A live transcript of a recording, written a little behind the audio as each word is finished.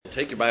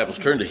Take your Bibles,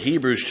 turn to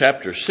Hebrews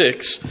chapter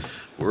 6.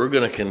 We're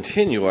going to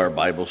continue our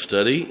Bible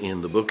study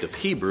in the book of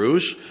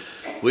Hebrews.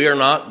 We are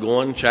not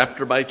going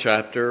chapter by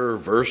chapter,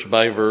 verse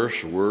by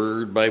verse,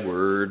 word by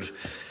word. You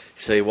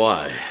say,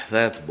 why?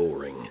 That's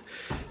boring.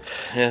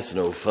 That's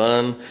no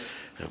fun.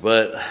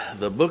 But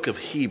the book of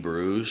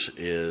Hebrews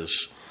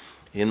is,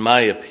 in my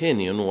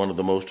opinion, one of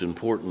the most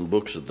important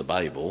books of the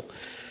Bible.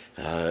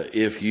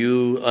 If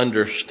you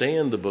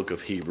understand the book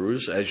of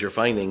Hebrews, as you're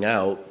finding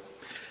out,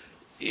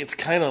 it's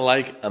kind of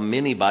like a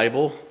mini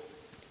Bible.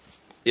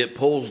 It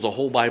pulls the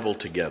whole Bible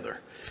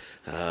together.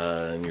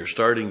 And you're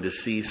starting to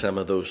see some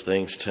of those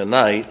things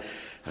tonight.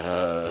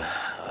 I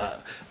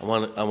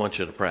want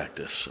you to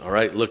practice. All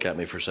right, look at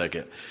me for a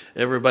second.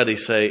 Everybody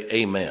say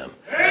amen.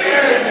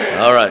 Amen.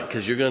 All right,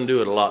 because you're going to do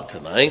it a lot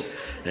tonight.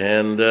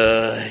 And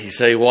you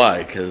say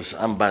why? Because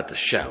I'm about to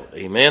shout.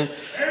 Amen.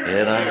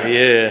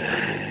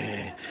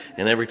 And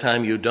and every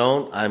time you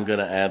don't, I'm going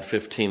to add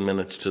 15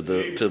 minutes to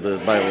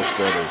the Bible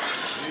study.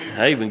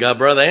 I even got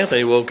Brother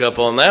Anthony woke up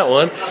on that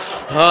one.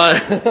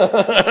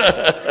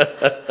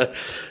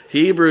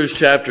 Hebrews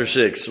chapter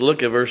 6.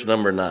 Look at verse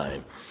number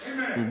 9.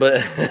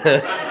 But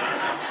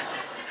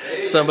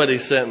somebody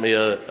sent me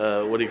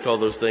a what do you call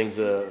those things,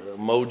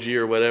 emoji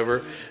or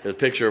whatever, a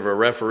picture of a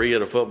referee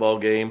at a football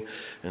game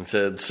and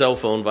said, cell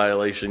phone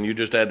violation, you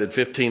just added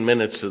 15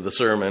 minutes to the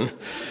sermon.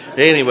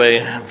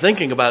 Anyway, I'm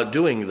thinking about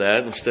doing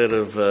that instead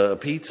of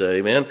pizza,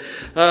 amen.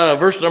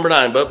 Verse number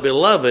 9, but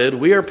beloved,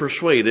 we are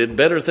persuaded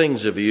better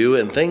things of you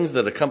and things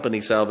that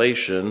accompany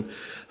salvation,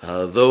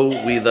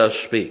 though we thus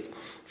speak.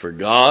 For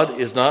God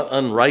is not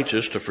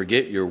unrighteous to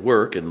forget your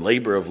work and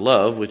labor of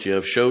love, which you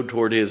have showed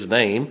toward his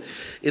name,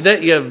 in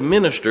that you have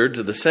ministered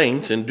to the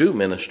saints and do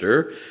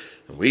minister.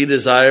 We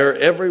desire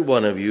every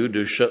one of you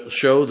to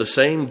show the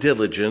same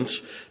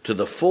diligence to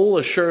the full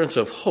assurance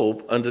of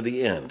hope unto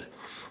the end,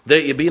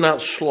 that you be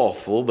not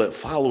slothful, but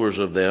followers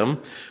of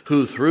them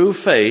who through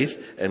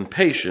faith and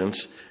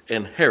patience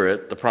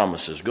inherit the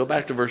promises. Go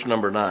back to verse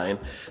number 9.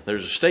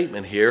 There's a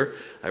statement here.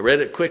 I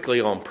read it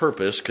quickly on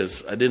purpose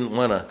because I didn't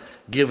want to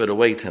give it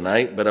away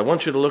tonight, but I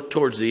want you to look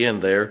towards the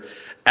end there.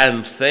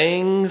 And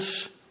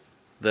things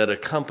that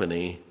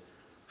accompany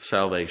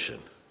salvation.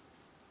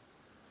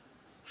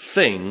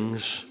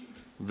 Things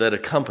that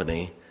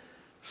accompany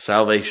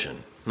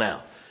salvation.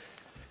 Now,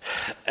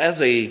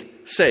 as a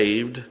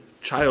saved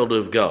child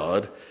of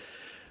God,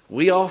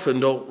 we often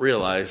don't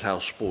realize how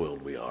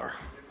spoiled we are.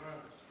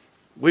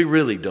 We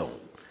really don't.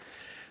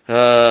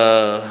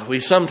 We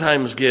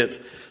sometimes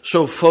get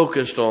so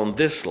focused on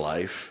this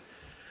life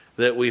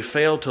that we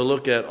fail to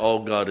look at all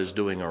God is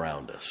doing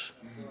around us.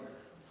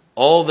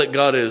 All that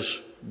God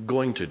is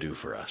going to do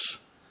for us.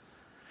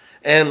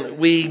 And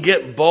we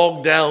get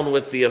bogged down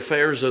with the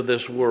affairs of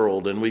this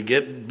world, and we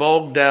get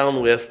bogged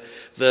down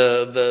with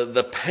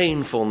the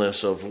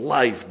painfulness of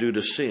life due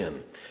to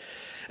sin.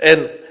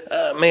 And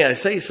may I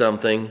say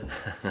something?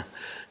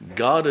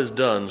 God has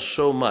done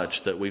so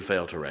much that we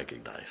fail to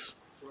recognize.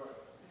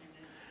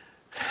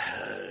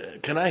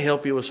 Can I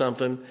help you with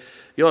something?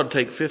 You ought to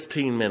take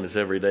 15 minutes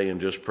every day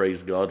and just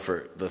praise God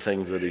for the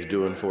things that he's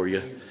doing for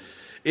you.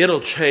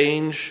 It'll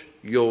change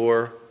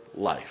your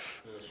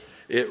life.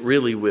 It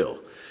really will.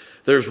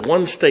 There's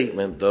one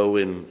statement, though,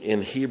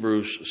 in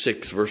Hebrews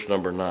 6, verse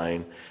number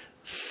 9,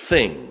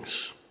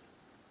 things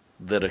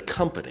that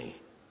accompany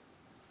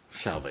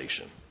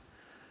salvation.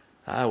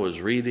 I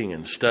was reading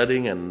and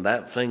studying, and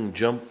that thing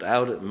jumped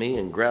out at me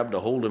and grabbed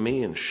a hold of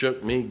me and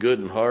shook me good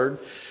and hard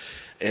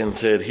and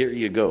said, here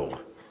you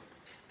go.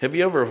 Have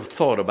you ever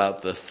thought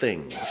about the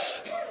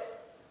things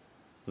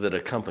that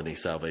accompany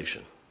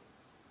salvation?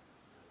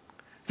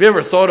 Have you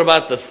ever thought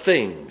about the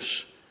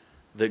things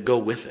that go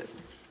with it?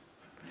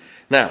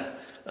 Now,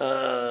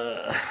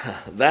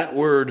 that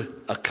word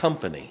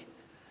accompany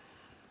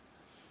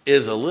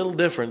is a little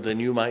different than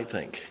you might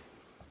think.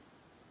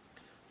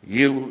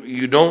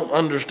 You don't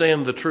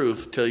understand the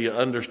truth till you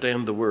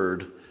understand the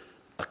word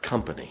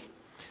accompany.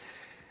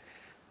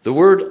 The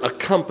word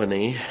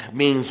accompany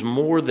means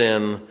more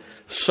than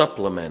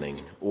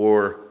supplementing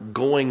or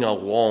going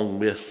along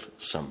with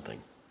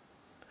something.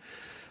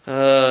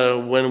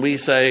 When we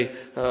say,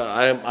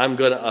 I'm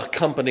going to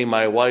accompany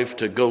my wife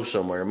to go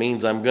somewhere, it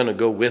means I'm going to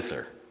go with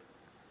her.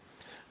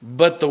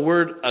 But the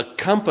word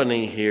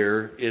accompany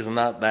here is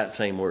not that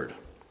same word.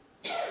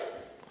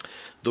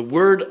 The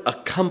word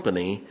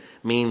accompany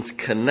means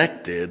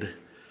connected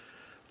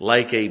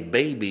like a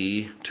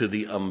baby to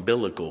the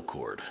umbilical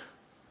cord.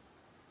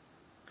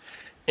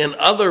 In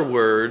other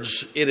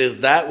words, it is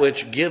that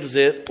which gives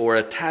it or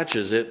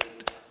attaches it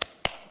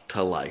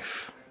to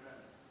life.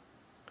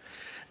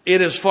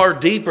 It is far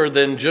deeper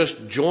than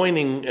just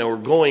joining or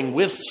going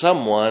with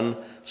someone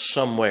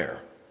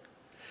somewhere.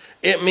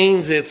 It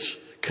means it's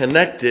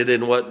connected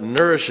in what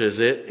nourishes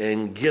it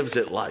and gives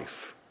it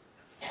life.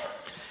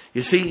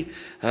 You see,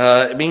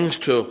 it means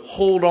to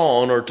hold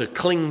on or to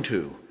cling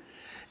to.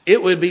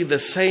 It would be the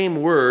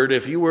same word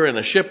if you were in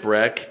a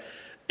shipwreck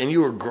and you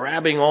were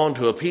grabbing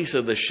onto a piece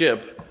of the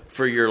ship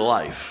for your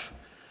life.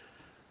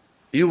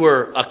 You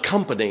were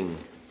accompanying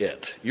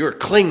it. You're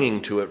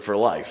clinging to it for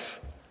life.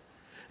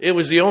 It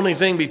was the only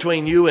thing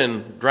between you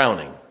and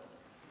drowning.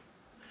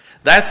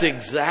 That's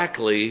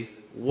exactly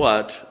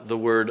what the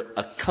word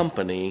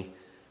accompany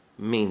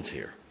means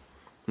here.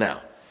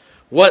 Now,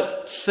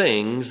 what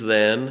things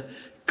then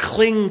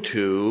cling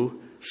to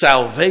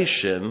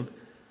salvation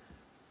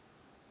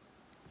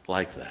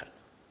like that?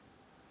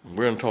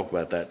 We're going to talk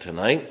about that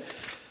tonight.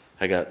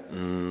 I got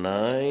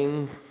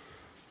 9.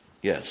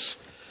 Yes,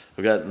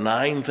 we've got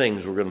 9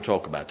 things we're going to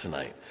talk about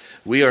tonight.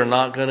 We are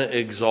not going to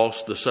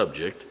exhaust the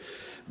subject,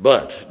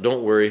 but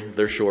don't worry,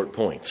 they're short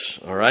points.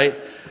 All right?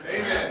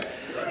 Amen.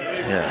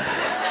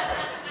 Yeah.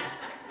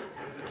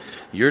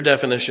 Your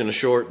definition of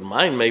short,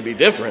 mine may be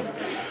different,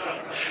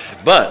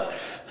 but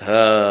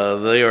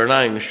they are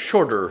 9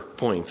 shorter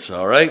points.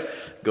 All right?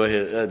 Go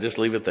ahead, just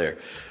leave it there.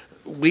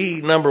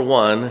 We, number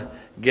 1,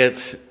 get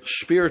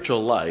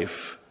spiritual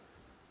life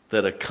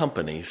that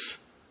accompanies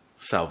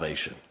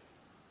salvation.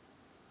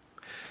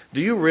 Do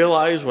you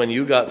realize when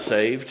you got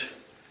saved,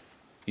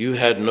 you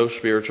had no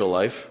spiritual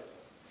life?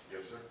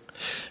 Yes, sir.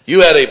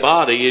 You had a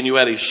body and you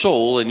had a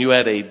soul and you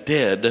had a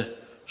dead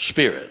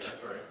spirit.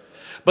 That's right.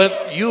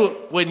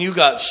 But when you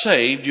got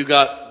saved, you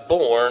got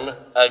born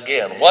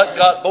again. What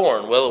got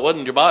born? Well, it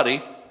wasn't your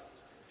body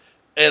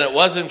and it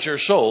wasn't your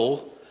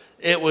soul.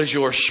 It was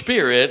your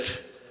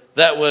spirit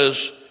that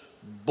was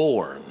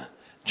born.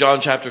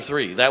 John chapter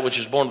 3, that which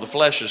is born of the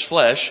flesh is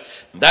flesh,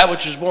 and that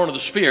which is born of the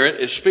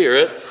spirit is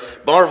spirit.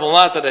 Marvel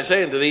not that I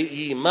say unto thee,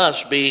 ye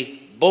must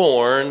be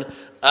born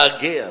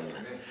again.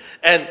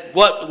 And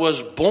what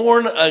was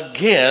born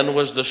again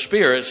was the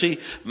spirit. See,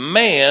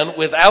 man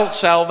without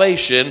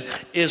salvation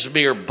is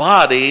mere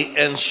body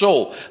and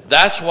soul.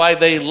 That's why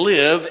they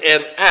live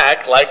and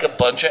act like a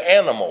bunch of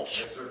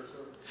animals.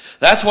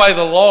 That's why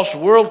the lost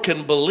world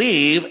can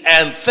believe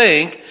and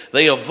think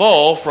they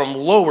evolved from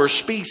lower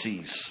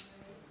species.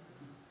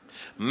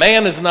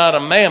 Man is not a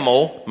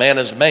mammal, man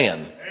is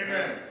man.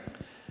 Amen.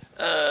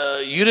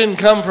 You didn't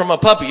come from a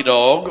puppy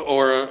dog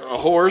or a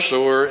horse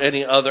or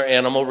any other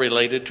animal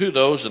related to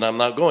those, and I'm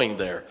not going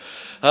there.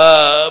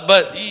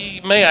 But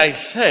may I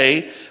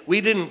say,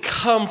 we didn't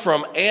come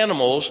from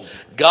animals.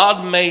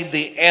 God made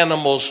the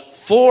animals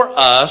for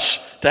us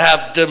to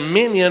have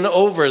dominion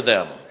over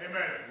them.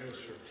 Amen. Yes,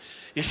 sir.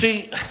 You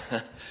see,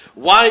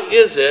 why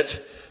is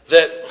it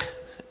that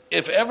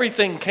if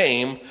everything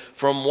came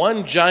from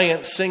one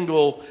giant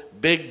single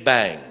Big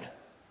Bang,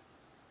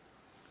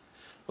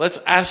 let's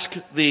ask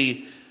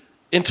the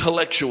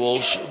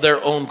intellectuals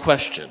their own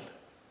question.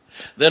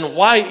 Then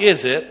why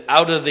is it,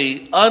 out of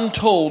the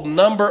untold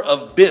number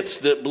of bits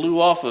that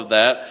blew off of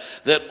that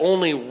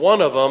only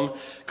one of them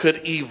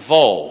could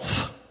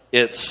evolve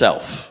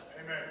itself?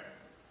 Amen.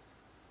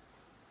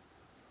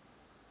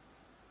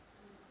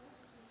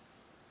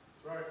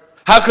 Right.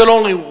 How could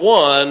only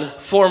one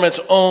form its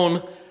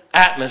own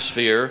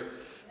atmosphere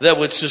that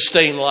would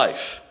sustain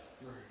life?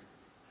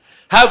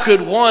 How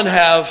could one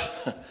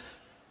have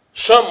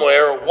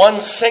somewhere one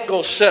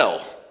single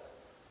cell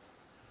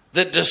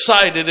that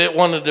decided it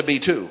wanted to be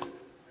 2? Amen.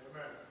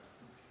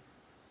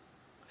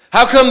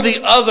 How come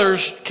the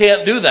others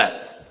can't do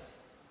that?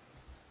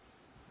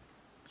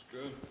 It's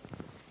good.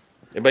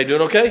 Everybody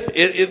doing okay?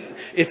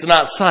 It's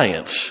not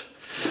science.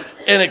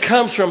 And it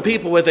comes from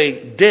people with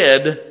a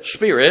dead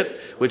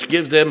spirit, which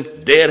gives them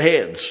dead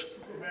heads.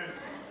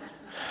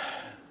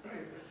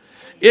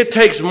 It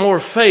takes more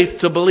faith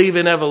to believe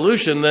in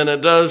evolution than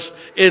it does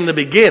in the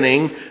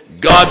beginning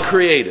God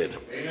created.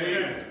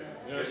 Amen.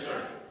 Yes,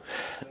 sir.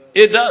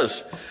 It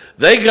does.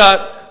 They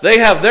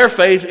have their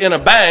faith in a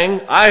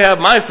bang. I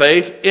have my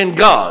faith in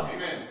God.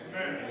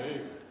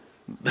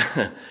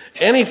 Amen.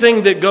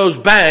 Anything that goes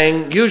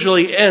bang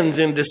usually ends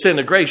in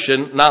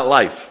disintegration, not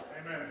life.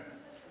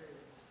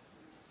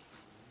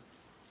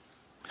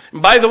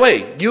 Amen. By the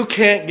way, you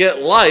can't get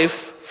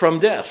life from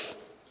death.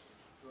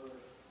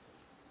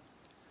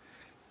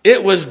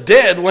 It was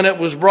dead when it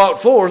was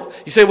brought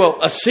forth. You say, well,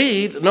 a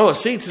seed. No, a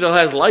seed still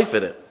has life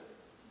in it.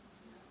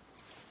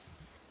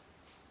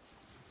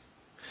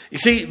 You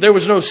see, there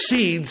was no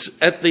seeds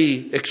at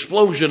the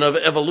explosion of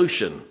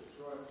evolution.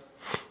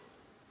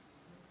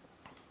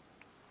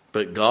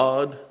 But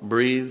God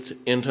breathed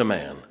into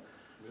man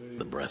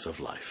the breath of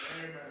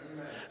life.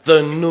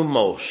 The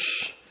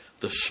pneumos,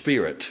 the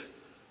spirit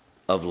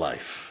of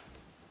life.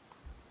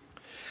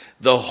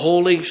 The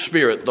Holy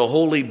Spirit, the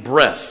holy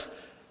breath,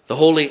 the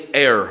holy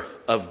air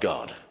of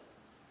God.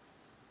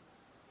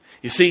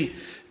 You see,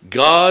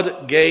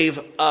 God gave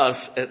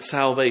us at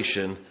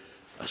salvation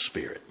a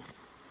spirit.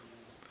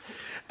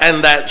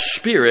 And that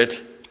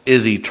spirit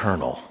is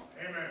eternal.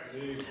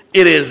 Amen.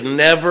 It is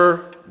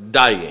never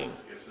dying.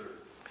 Yes, sir.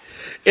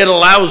 It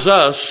allows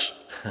us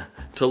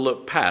to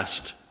look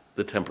past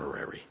the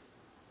temporary.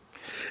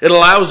 It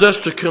allows us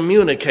to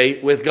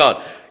communicate with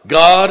God.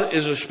 God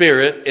is a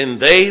spirit, and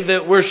they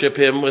that worship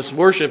him must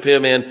worship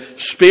him in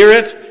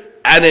spirit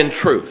and in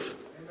truth.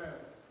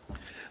 Amen.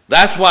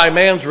 That's why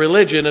man's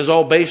religion is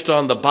all based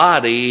on the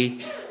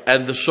body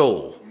and the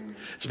soul.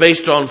 It's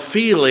based on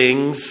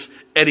feelings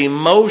and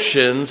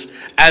emotions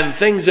and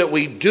things that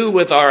we do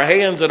with our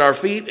hands and our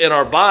feet and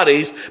our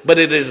bodies, but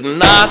it is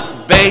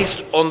not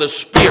based on the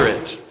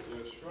Spirit.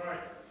 That's right.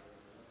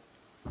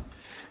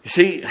 You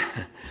see,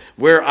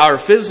 where our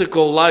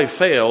physical life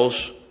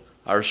fails,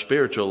 our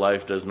spiritual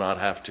life does not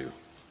have to.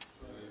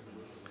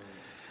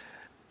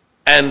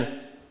 And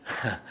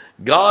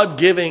God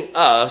giving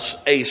us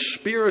a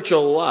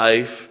spiritual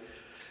life,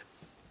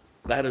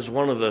 that is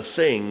one of the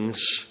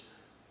things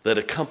that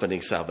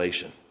accompany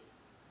salvation.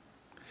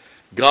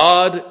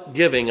 God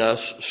giving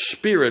us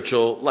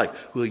spiritual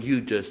life. Well, you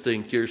just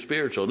think you're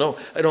spiritual. No,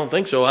 I don't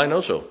think so. I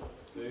know so.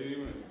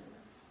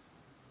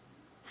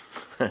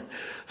 Amen.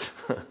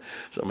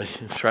 Somebody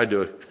tried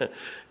to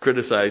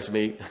criticize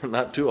me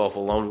not too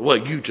awful long ago. Well,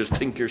 you just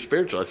think you're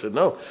spiritual. I said,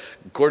 no.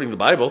 According to the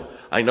Bible,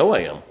 I know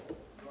I am.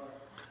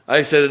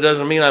 I said, it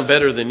doesn't mean I'm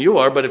better than you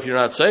are, but if you're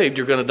not saved,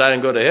 you're going to die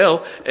and go to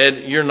hell, and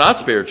you're not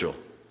spiritual.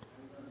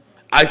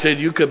 I said,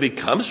 you could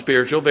become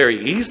spiritual very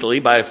easily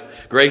by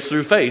grace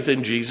through faith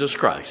in Jesus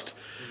Christ.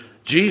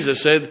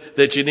 Jesus said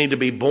that you need to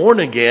be born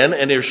again,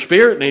 and your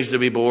spirit needs to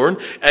be born,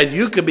 and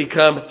you can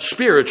become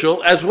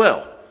spiritual as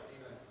well.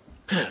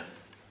 I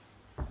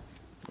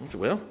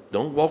said, well,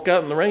 don't walk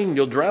out in the rain.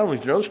 You'll drown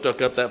with your nose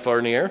stuck up that far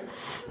in the air.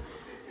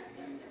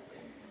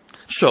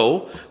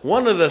 So,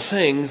 one of the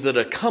things that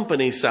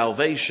accompany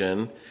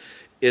salvation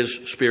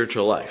is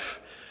spiritual life.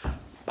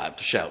 About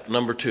to shout.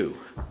 Number 2.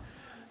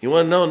 You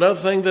want to know another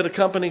thing that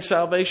accompanies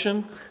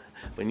salvation?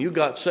 When you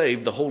got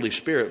saved, the Holy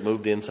Spirit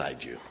moved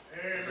inside you.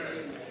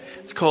 Amen.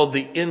 It's called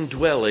the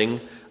indwelling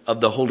of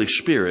the Holy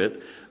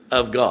Spirit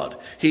of God.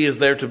 He is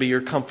there to be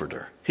your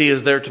comforter. He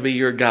is there to be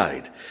your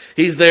guide.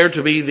 He's there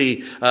to be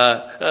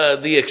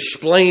the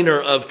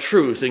explainer of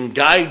truth and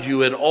guide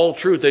you in all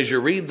truth as you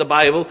read the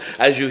Bible,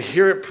 as you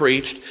hear it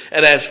preached,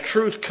 and as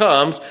truth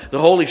comes, the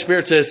Holy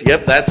Spirit says,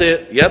 yep, that's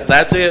it. Yep,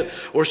 that's it.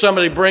 Or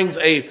somebody brings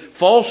a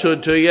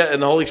falsehood to you,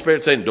 and the Holy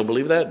Spirit saying, don't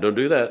believe that. Don't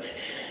do that.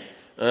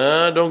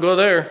 Don't go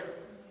there.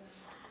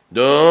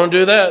 Don't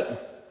do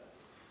that.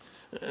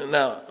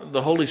 Now,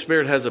 the Holy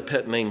Spirit has a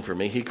pet name for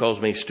me. He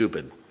calls me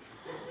stupid.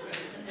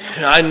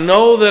 I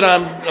know that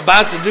I'm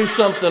about to do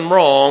something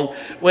wrong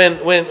when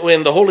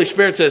the Holy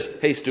Spirit says,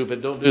 hey,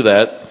 stupid, don't do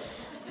that.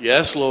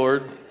 Yes,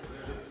 Lord.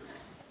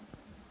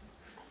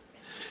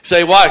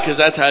 Say, why? Because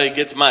that's how he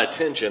gets my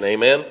attention,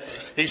 amen?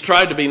 He's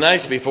tried to be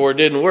nice before, it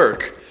didn't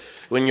work.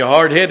 When you're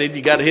hard-headed,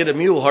 you got to hit a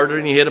mule harder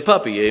than you hit a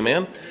puppy,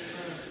 amen?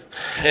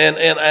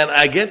 And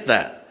I get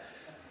that.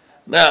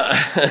 Now,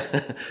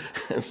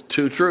 it's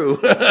too true.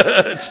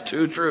 It's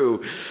too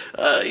true.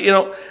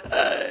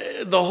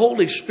 The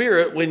Holy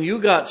Spirit, when you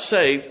got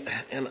saved,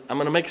 and I'm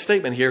going to make a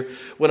statement here.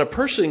 When a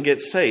person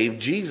gets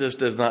saved, Jesus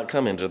does not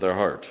come into their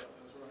heart.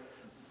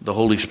 The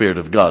Holy Spirit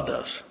of God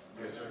does.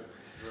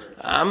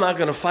 I'm not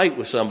going to fight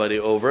with somebody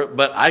over it,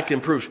 but I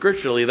can prove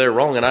scripturally they're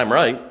wrong and I'm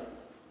right.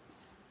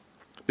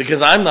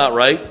 Because I'm not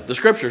right, the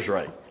Scripture's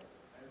right.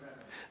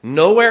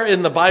 Nowhere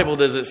in the Bible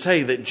does it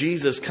say that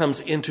Jesus comes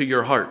into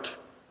your heart.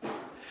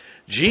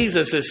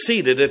 Jesus is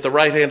seated at the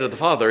right hand of the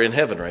Father in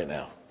heaven right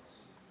now.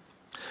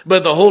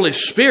 But the Holy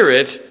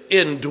Spirit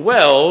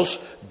dwells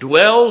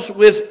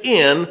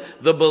within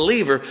the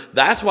believer.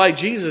 That's why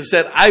Jesus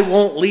said, I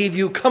won't leave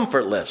you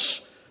comfortless.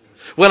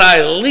 When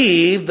I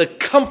leave, the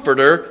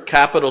Comforter,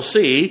 capital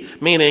C,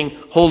 meaning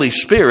Holy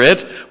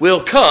Spirit,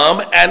 will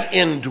come and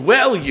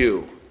indwell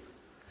you.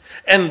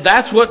 And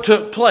that's what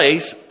took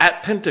place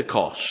at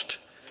Pentecost.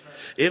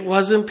 It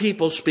wasn't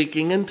people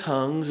speaking in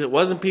tongues. It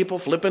wasn't people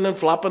flipping and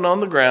flopping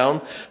on the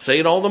ground,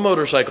 saying all the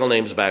motorcycle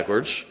names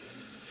backwards.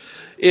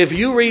 If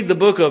you read the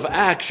book of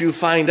Acts, you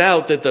find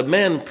out that the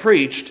men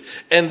preached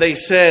and they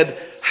said,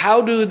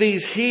 how do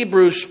these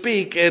Hebrews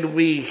speak and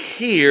we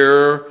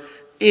hear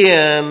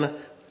in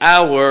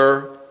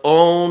our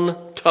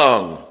own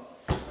tongue?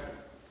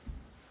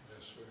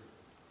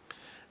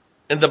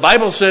 And the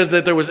Bible says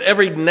that there was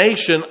every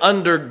nation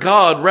under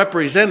God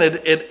represented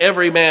and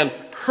every man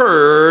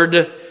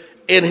heard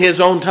in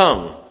his own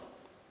tongue.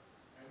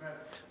 Amen.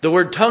 The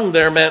word tongue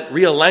there meant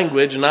real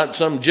language, not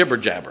some jibber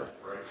jabber.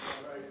 Right.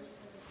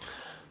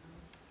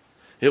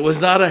 It was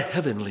not a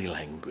heavenly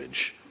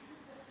language.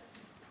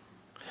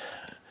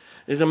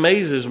 It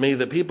amazes me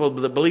that people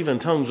that believe in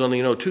tongues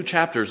only know 2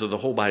 chapters of the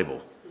whole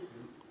Bible.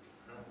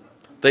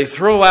 They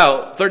throw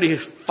out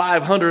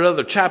 3,500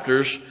 other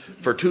chapters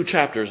for 2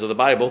 chapters of the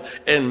Bible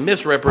and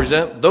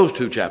misrepresent those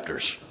 2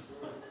 chapters.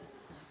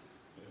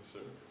 Yes,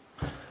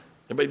 sir.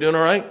 Everybody doing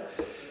all right?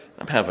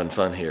 I'm having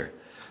fun here.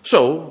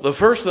 So, the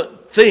first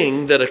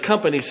thing that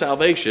accompanies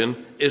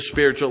salvation is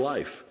spiritual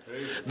life.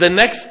 The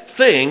next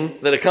thing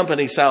that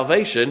accompanies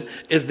salvation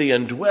is the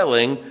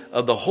indwelling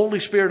of the Holy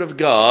Spirit of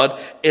God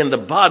in the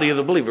body of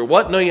the believer.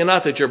 What? Know you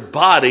not that your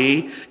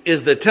body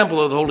is the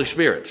temple of the Holy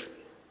Spirit?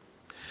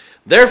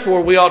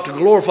 Therefore, we ought to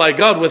glorify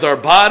God with our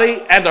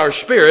body and our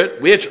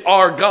spirit, which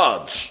are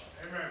God's.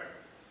 Amen.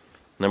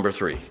 Number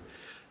 3. I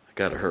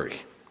got to hurry.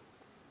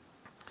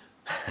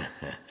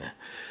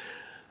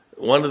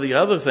 One of the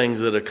other things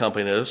that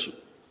accompanies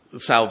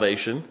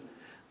salvation,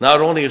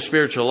 not only a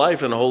spiritual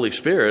life and the Holy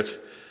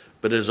Spirit,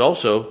 but it is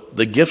also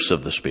the gifts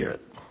of the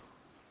Spirit.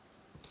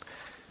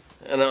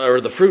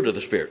 Or the fruit of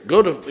the Spirit.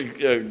 Go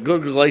to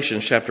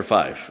Galatians chapter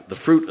 5, the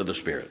fruit of the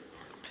Spirit.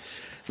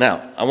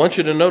 Now, I want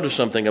you to notice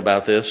something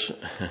about this,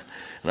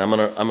 and I'm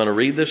going to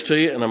read this to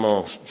you, and I'm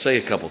going to say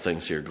a couple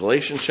things here.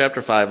 Galatians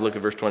chapter 5, look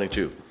at verse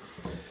 22.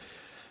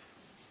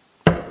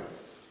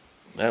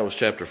 That was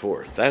chapter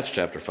 4. That's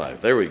chapter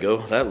 5. There we go.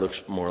 That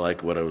looks more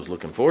like what I was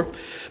looking for.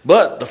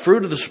 But the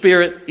fruit of the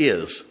Spirit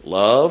is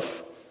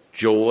love,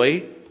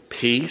 joy,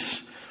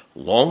 peace,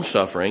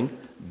 long-suffering,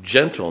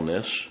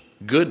 gentleness,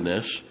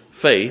 goodness,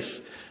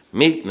 faith,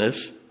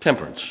 meekness,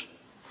 temperance.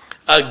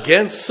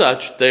 Against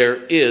such there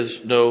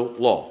is no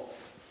law.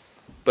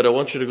 But I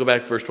want you to go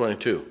back to verse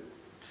 22.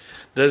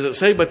 Does it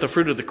say, but the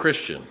fruit of the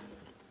Christian?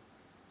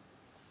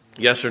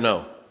 Yes or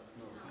no?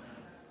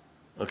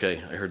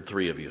 Okay, I heard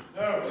 3 of you.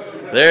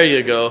 There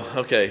you go.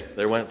 Okay,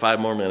 there went 5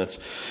 more minutes.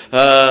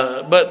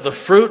 But the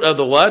fruit of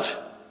the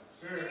what?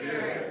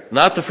 Spirit.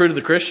 Not the fruit of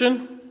the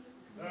Christian?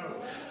 No.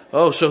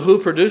 Oh, so who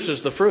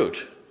produces the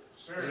fruit?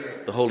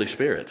 Spirit. The Holy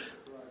Spirit.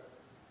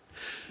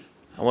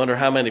 I wonder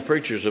how many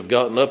preachers have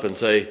gotten up and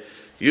say,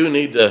 you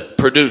need to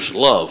produce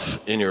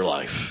love in your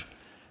life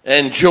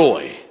and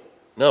joy.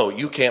 No,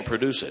 you can't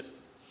produce it.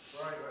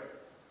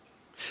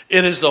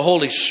 It is the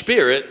Holy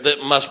Spirit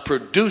that must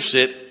produce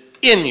it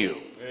in you.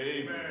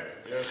 Amen.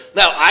 Yes.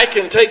 Now, I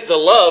can take the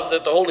love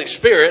that the Holy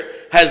Spirit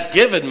has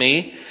given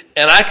me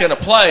and I can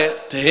apply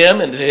it to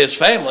him and to his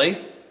family.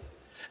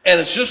 And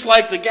it's just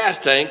like the gas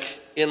tank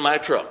in my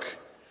truck.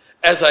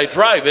 As I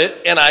drive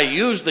it and I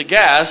use the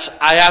gas,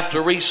 I have to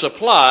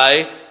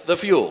resupply the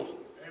fuel.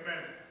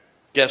 Amen.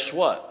 Guess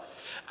what?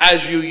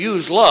 As you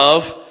use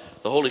love,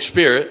 the Holy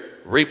Spirit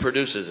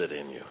reproduces it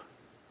in you.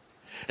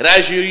 And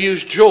as you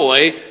use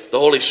joy, the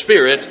Holy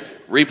Spirit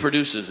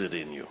reproduces it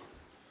in you.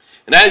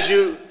 And as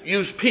you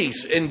use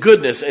peace and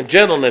goodness and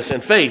gentleness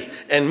and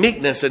faith and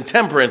meekness and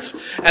temperance,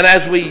 and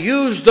as we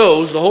use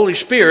those, the Holy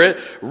Spirit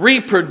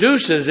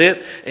reproduces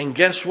it. And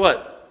guess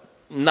what?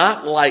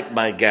 Not like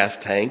my gas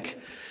tank.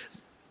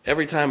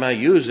 Every time I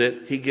use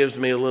it, he gives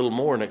me a little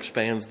more and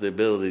expands the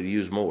ability to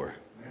use more.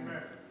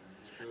 Amen.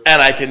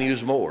 And I can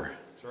use more.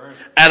 Right.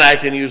 And I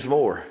can use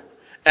more.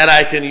 And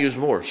I can use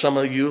more. Some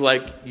of you,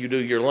 like you do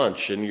your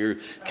lunch, and you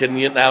can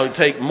now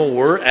take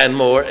more and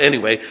more.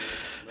 Anyway,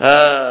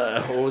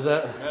 what was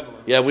that? Meddling.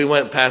 Yeah, we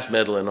went past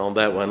meddling on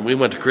that one. We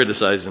went to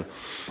criticizing.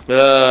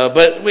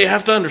 But we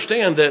have to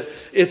understand that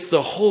it's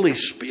the Holy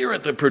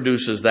Spirit that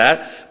produces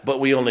that, but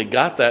we only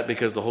got that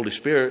because the Holy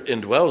Spirit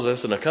indwells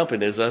us and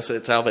accompanies us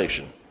at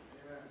salvation.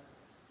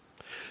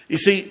 You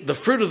see, the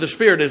fruit of the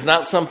Spirit is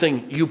not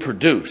something you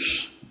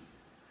produce.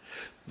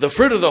 The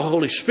fruit of the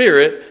Holy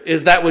Spirit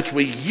is that which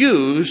we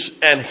use,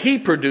 and he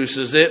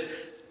produces it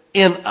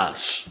in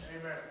us.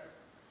 Amen.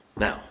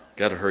 Now,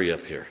 got to hurry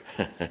up here.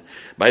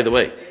 By the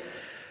way,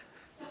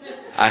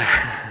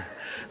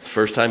 it's the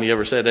first time you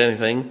ever said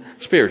anything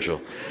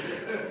spiritual.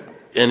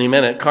 And he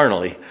meant it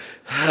carnally.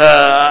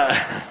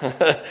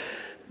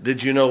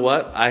 Did you know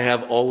what? I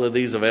have all of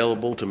these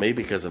available to me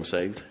because I'm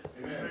saved.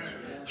 Amen.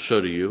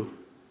 So do you.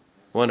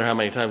 Wonder how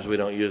many times we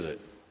don't use it.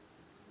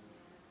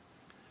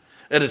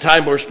 At a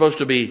time we're supposed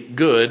to be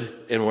good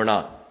and we're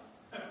not.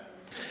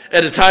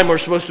 At a time we're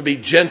supposed to be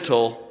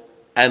gentle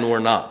and we're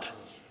not.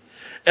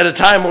 At a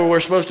time where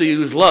we're supposed to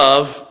use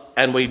love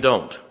and we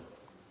don't.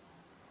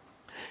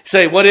 You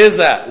say, what is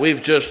that?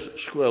 We've just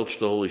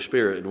squelched the Holy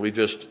Spirit and we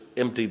just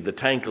emptied the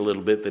tank a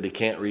little bit that he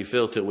can't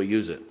refill till we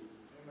use it.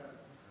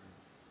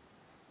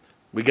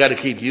 We got to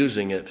keep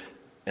using it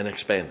and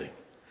expanding.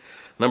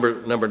 Number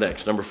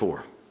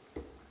 4.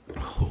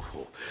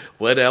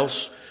 What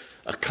else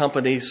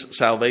accompanies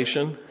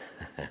salvation?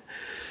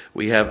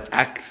 We have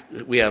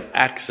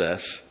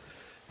access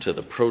to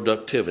the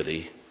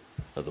productivity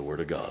of the Word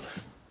of God.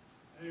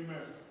 Amen.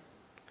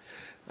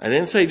 I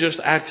didn't say just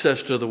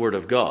access to the Word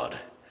of God.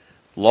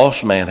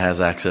 Lost man has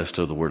access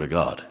to the Word of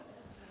God.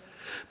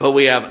 But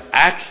we have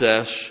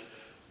access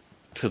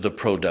to the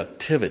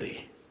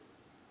productivity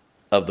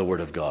of the Word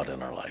of God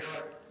in our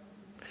life.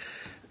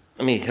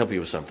 Let me help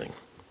you with something.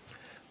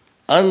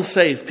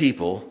 Unsaved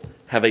people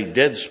have a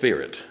dead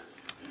spirit,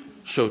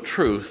 so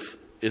truth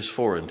is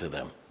foreign to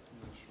them.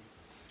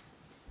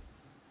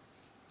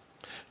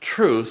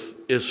 Truth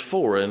is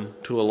foreign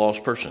to a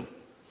lost person.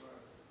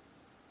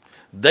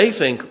 They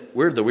think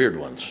we're the weird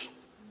ones.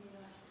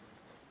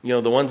 You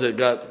know, the ones that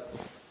got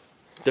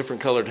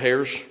different colored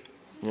hairs,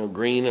 you know,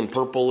 green and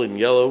purple and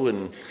yellow,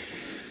 and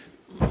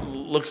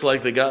looks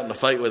like they got in a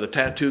fight with a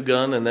tattoo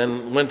gun and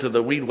then went to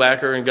the weed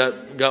whacker and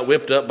got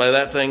whipped up by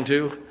that thing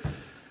too.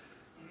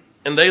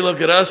 And they look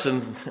at us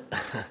and,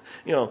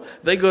 you know,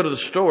 they go to the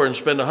store and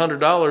spend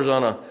 $100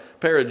 on a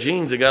pair of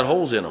jeans that got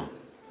holes in them.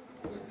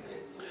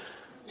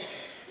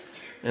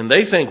 And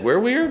they think we're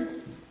weird.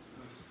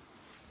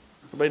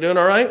 Everybody doing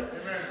all right?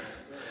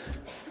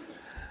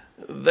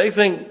 They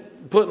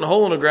think putting a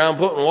hole in the ground,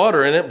 putting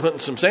water in it, putting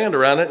some sand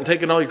around it, and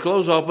taking all your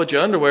clothes off but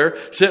your underwear,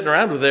 sitting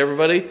around with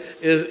everybody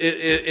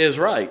is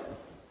right.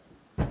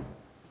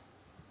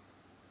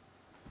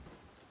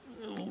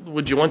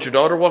 Would you want your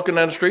daughter walking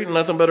down the street in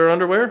nothing but her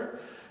underwear?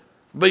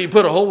 But you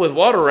put a hole with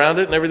water around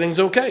it and everything's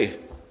okay.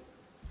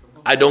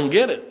 I don't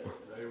get it.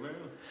 Amen.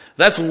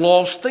 That's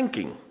lost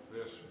thinking.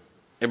 Yes, sir.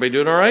 Everybody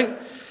doing all right?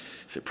 I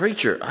said,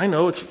 preacher, I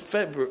know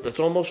it's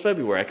almost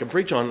February. I can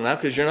preach on it now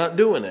because you're not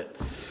doing it.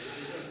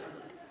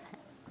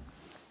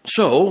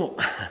 So,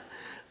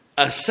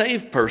 a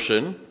saved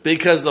person,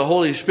 because the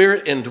Holy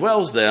Spirit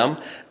indwells them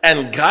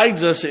and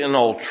guides us in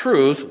all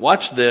truth,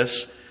 watch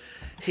this,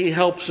 he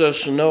helps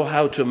us know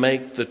how to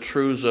make the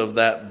truths of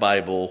that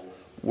Bible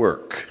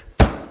work.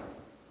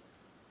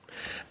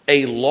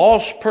 A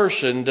lost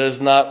person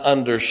does not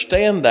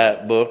understand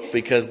that book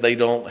because they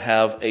don't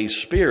have a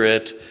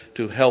spirit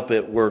to help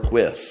it work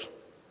with.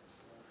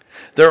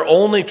 They're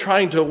only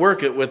trying to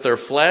work it with their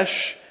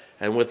flesh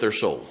and with their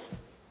soul.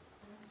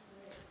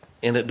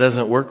 And it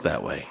doesn't work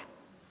that way.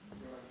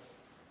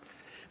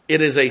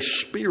 It is a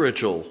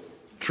spiritual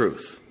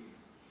truth.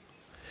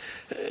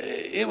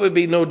 It would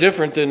be no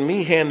different than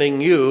me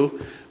handing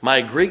you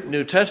my Greek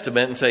New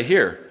Testament and say,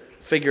 here,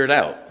 figure it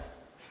out.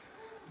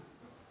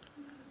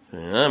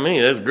 I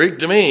mean, that's Greek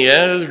to me.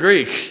 Yeah, it's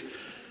Greek.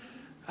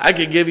 I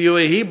could give you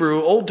a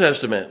Hebrew Old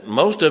Testament.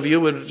 Most of you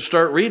would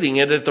start reading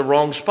it at the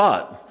wrong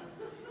spot.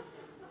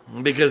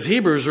 Because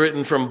Hebrew's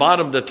written from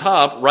bottom to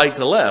top, right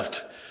to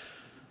left.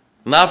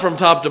 Not from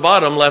top to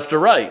bottom, left to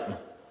right.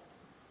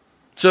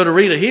 So to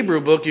read a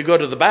Hebrew book, you go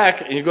to the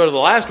back and you go to the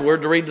last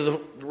word to read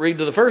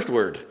to the first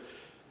word.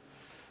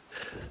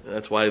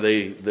 That's why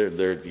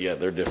they're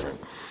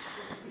different.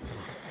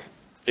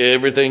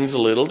 Everything's a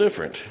little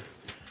different.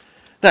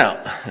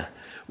 Now,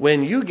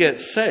 when you get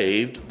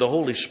saved, the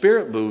Holy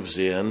Spirit moves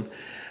in,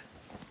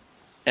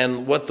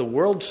 and what the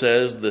world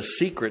says, the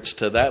secrets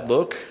to that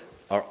book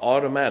are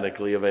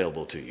automatically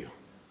available to you.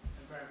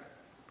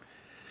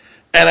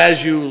 And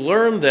as you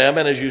learn them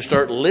and as you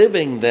start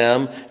living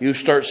them, you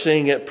start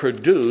seeing it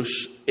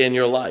produce in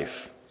your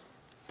life.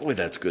 Boy,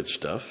 that's good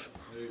stuff.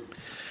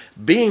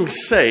 Being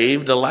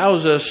saved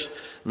allows us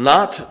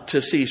not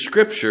to see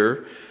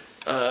Scripture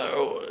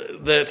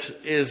that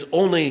is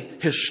only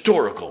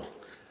historical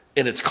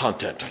in its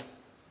content.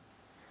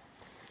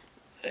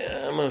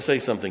 I'm going to say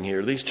something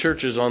here. These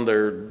churches on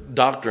their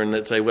doctrine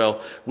that say,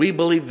 well, we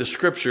believe the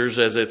Scriptures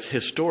as it's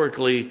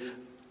historically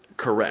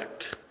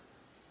correct.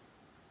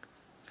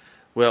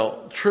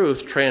 Well,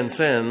 truth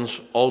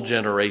transcends all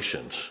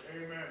generations.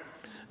 Amen.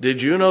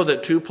 Did you know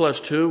that 2 plus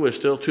 2 was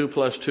still 2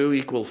 plus 2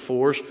 equals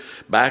 4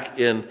 back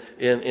in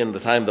the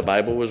time the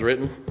Bible was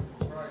written?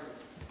 Right.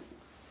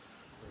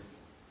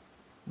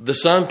 The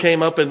sun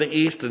came up in the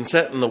east and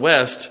set in the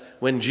west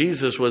when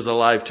Jesus was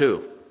alive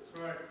too.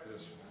 Right.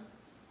 Yes.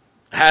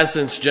 Has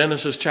since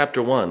Genesis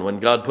chapter 1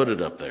 when God put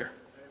it up there.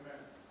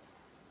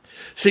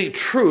 See,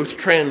 truth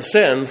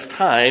transcends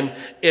time.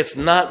 It's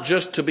not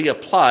just to be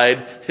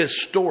applied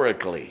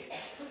historically.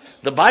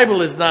 The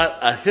Bible is not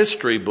a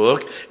history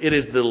book. It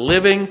is the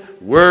living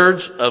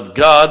words of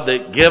God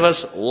that give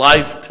us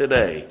life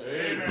today.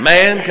 Amen.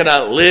 Man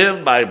cannot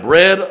live by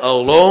bread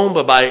alone,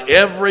 but by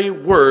every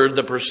word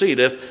that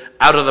proceedeth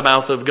out of the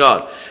mouth of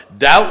God.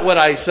 Doubt what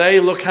I say.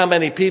 Look how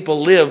many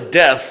people live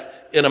death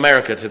in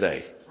America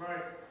today.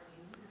 Right.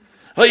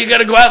 Oh, you got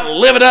to go out and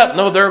live it up.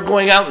 No, they're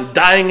going out and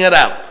dying it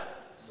out.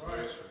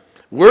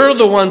 We're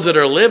the ones that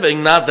are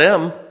living, not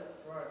them.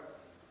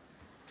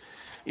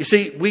 You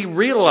see, we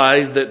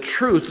realize that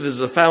truth is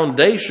the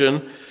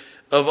foundation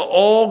of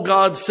all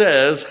God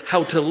says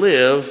how to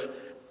live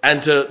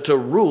and to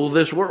rule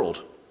this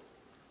world.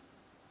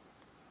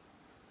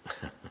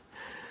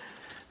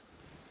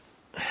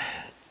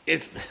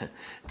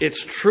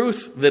 It's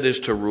truth that is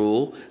to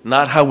rule,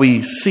 not how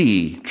we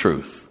see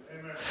truth.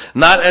 Amen.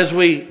 Not as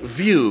we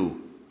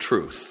view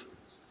truth.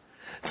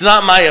 It's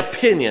not my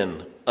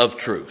opinion of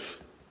truth.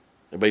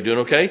 Everybody doing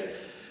okay?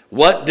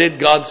 What did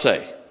God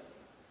say?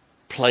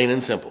 Plain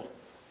and simple.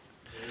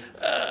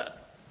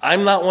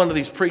 I'm not one of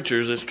these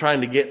preachers that's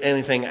trying to get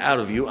anything out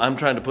of you. I'm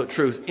trying to put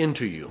truth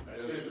into you.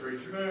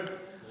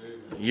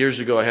 Years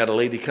ago, I had a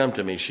lady come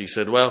to me. She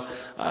said, well,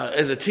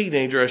 as a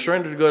teenager, I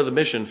surrendered to go to the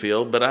mission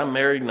field, but I'm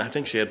married, and I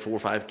think she had 4 or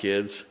 5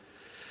 kids.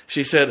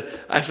 She said,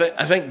 I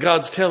think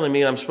God's telling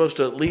me I'm supposed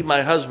to leave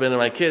my husband and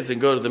my kids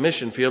and go to the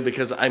mission field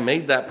because I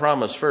made that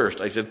promise first.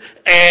 I said,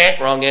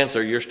 wrong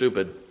answer. You're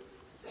stupid.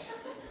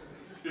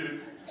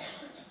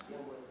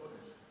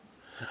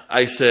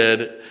 I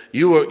said,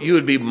 you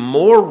would be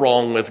more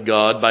wrong with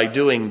God by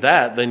doing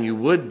that than you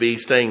would be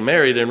staying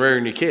married and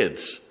rearing your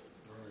kids.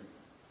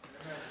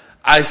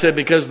 I said,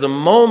 because the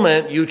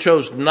moment you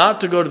chose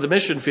not to go to the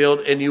mission field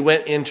and you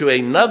went into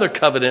another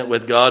covenant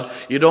with God,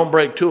 you don't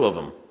break 2 of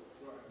them.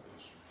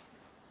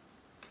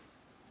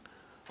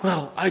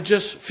 Well, I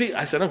just feel,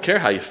 I said, I don't care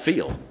how you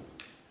feel.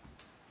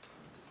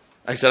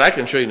 I said, I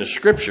can show you in the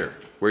Scripture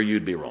where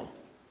you'd be wrong.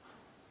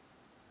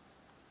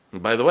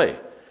 And by the way,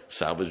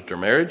 salvaged her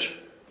marriage,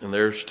 and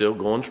they're still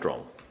going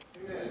strong.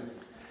 Amen.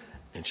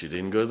 And she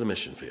didn't go to the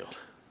mission field.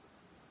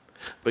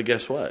 But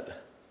guess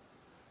what?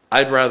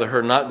 I'd rather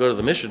her not go to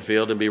the mission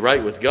field and be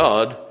right with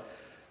God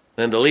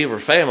than to leave her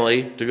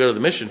family to go to the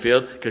mission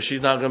field because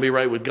she's not going to be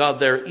right with God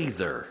there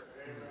either.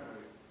 Amen.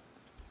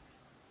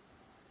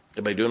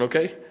 Everybody doing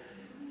okay?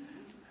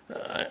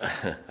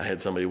 I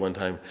had somebody one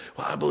time,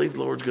 well, I believe the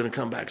Lord's going to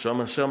come back, so I'm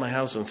going to sell my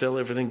house and sell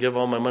everything, give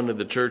all my money to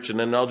the church, and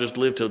then I'll just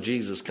live till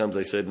Jesus comes.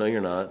 I said, no, you're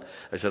not.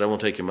 I said, I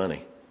won't take your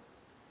money.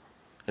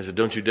 I said,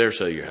 don't you dare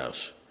sell your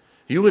house.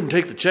 You wouldn't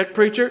take the check,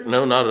 preacher?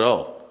 No, not at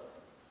all.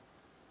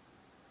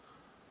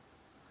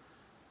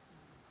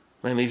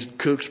 Man, these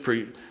kooks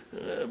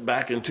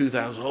back in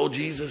 2000, oh,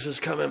 Jesus is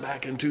coming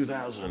back in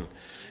 2000.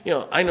 You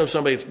know, I know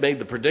somebody's made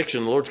the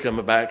prediction the Lord's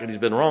coming back, and he's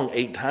been wrong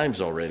 8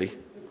 times already.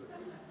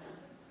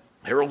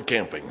 Harold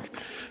Camping.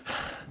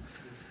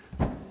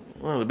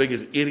 One of the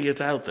biggest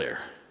idiots out there.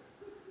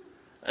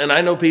 And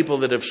I know people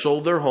that have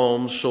sold their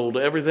homes, sold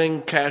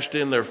everything, cashed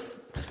in their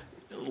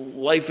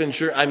life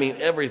insurance,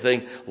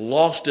 everything,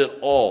 lost it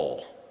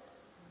all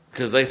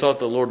because they thought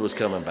the Lord was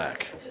coming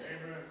back.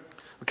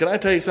 But can I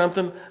tell you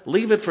something?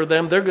 Leave it for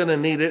them. They're going to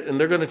need it, and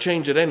they're going to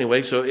change it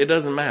anyway, so it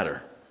doesn't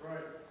matter.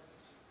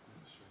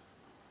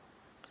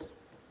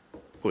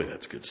 Boy,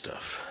 that's good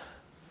stuff.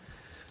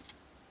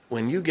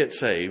 When you get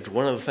saved,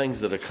 one of the things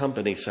that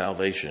accompanies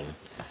salvation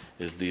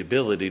is the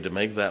ability to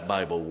make that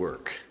Bible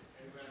work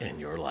in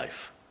your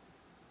life.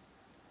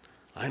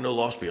 I know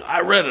lost people.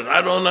 I read it.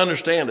 I don't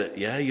understand it.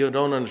 Yeah, you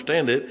don't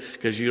understand it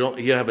because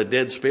you have a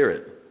dead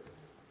spirit.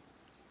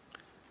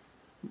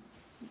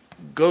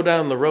 Go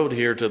down the road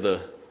here to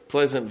the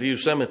Pleasant View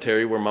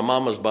Cemetery where my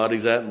mama's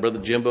body's at and Brother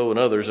Jimbo and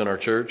others in our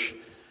church.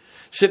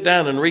 Sit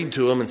down and read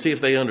to them and see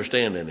if they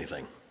understand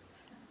anything.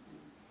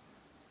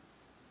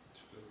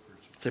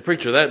 Say,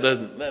 preacher, that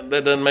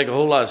doesn't make a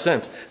whole lot of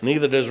sense.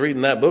 Neither does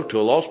reading that book to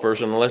a lost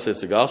person unless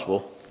it's the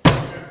gospel.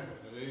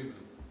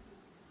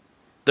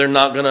 They're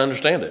not going to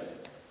understand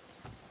it.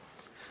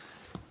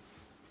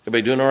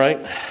 Everybody doing all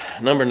right?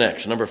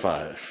 Number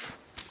 5.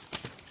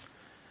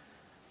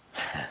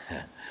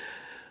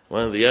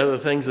 One of the other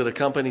things that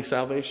accompany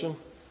salvation,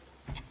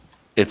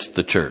 it's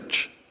the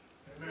church.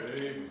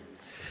 Amen.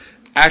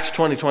 Acts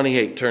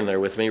 20:28. Turn there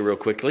with me real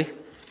quickly.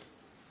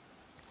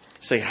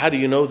 Say, how do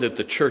you know that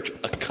the church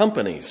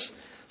accompanies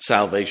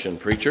salvation,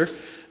 preacher?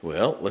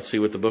 Well, let's see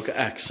what the book of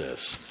Acts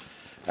says.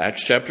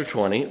 Acts chapter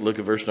 20, look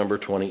at verse number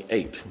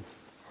 28.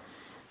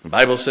 The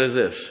Bible says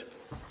this,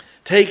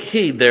 take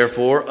heed,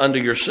 therefore, unto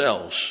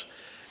yourselves,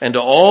 and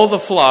to all the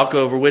flock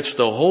over which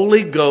the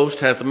Holy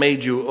Ghost hath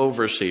made you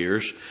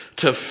overseers,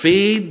 to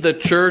feed the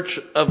church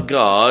of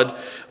God,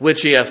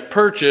 which he hath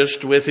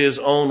purchased with his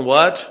own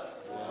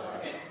what?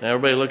 Blood. Now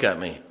everybody look at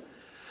me.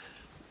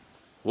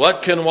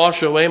 What can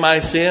wash away my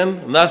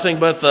sin? Nothing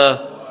but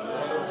the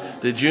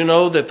blood. Did you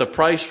know that the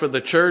price for the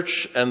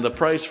church and the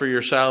price for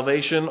your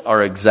salvation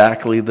are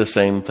exactly the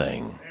same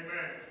thing?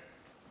 Amen.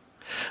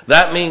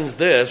 That means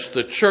this,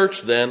 the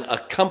church then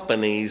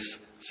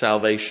accompanies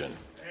salvation.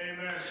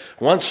 Amen.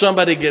 Once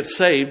somebody gets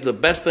saved, the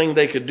best thing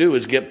they could do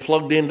is get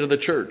plugged into the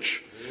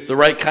church. Amen. The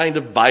right kind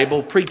of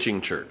Bible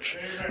preaching church,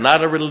 amen.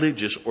 Not a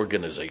religious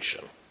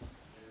organization.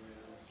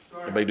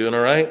 Amen. Everybody doing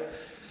all right?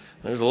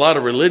 There's a lot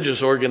of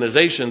religious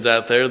organizations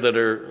out there that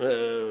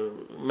are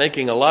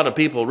making a lot of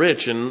people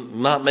rich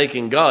and not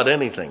making God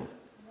anything.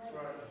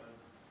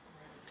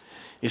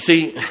 You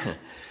see,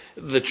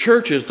 the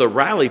church is the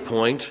rally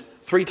point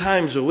 3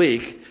 times a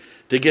week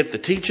to get the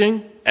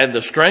teaching and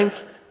the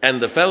strength and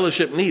the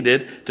fellowship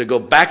needed to go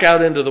back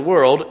out into the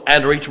world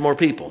and reach more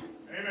people.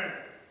 Amen.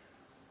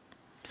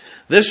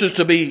 This is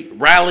to be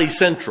rally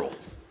central.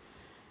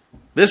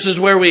 This is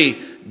where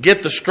we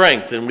get the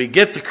strength and we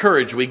get the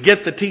courage, we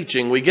get the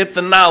teaching, we get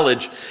the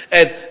knowledge,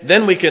 and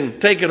then we can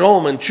take it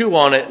home and chew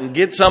on it and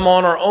get some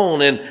on our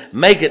own and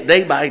make it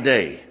day by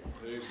day.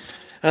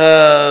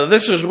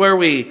 This is where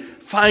we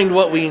find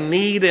what we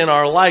need in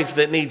our life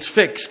that needs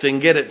fixed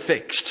and get it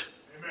fixed.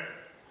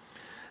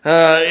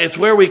 It's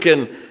where we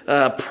can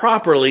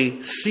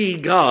properly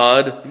see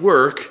God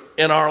work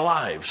in our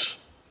lives.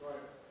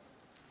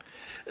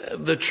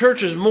 The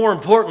church is more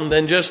important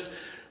than just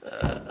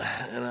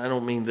and I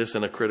don't mean this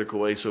in a critical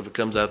way, so if it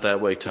comes out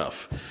that way,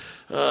 tough.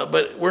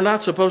 But we're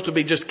not supposed to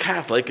be just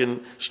Catholic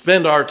and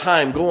spend our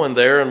time going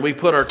there and we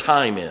put our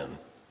time in.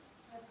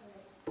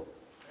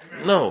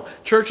 No,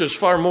 church is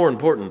far more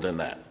important than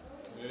that.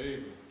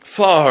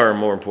 Far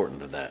more important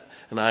than that.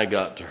 And I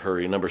got to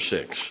hurry. Number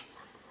 6.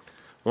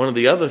 One of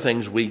the other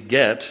things we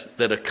get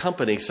that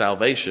accompany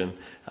salvation,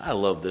 I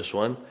love this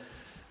one,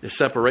 is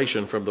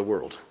separation from the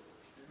world.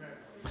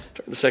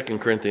 Turn to 2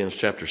 Corinthians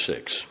chapter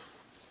 6.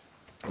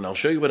 And I'll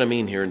show you what I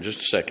mean here in just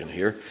a second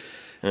here.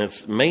 And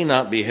it may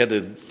not be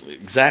headed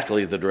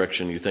exactly the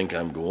direction you think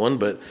I'm going,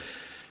 but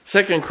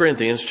 2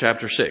 Corinthians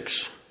chapter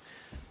 6.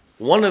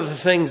 One of the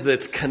things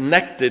that's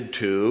connected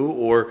to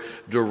or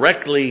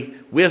directly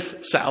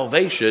with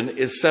salvation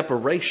is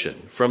separation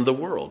from the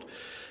world.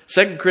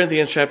 2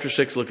 Corinthians chapter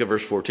 6, look at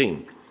verse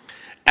 14.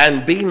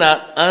 And be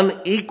not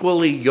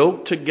unequally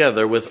yoked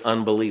together with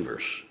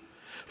unbelievers.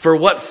 For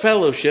what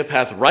fellowship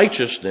hath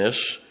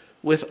righteousness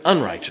with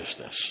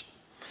unrighteousness?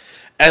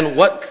 And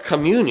what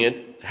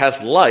communion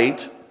hath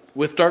light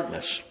with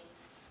darkness?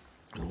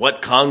 And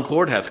what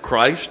concord hath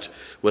Christ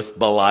with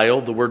Belial?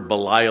 The word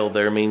Belial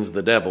there means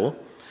the devil.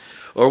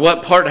 Or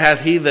what part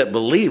hath he that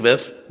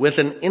believeth with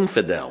an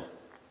infidel?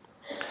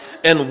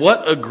 And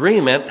what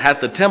agreement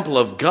hath the temple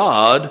of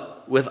God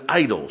with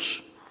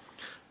idols?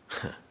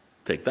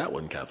 Take that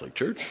one, Catholic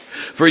Church.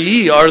 For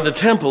ye are the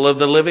temple of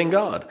the living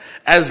God.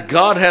 As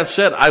God hath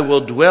said, I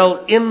will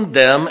dwell in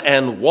them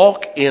and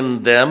walk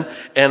in them,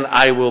 and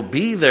I will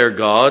be their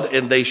God,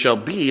 and they shall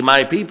be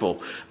my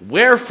people.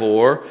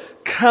 Wherefore,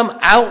 come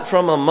out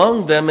from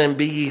among them and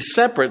be ye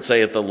separate,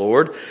 saith the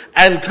Lord,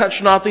 and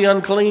touch not the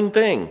unclean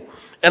thing.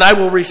 And I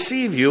will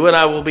receive you, and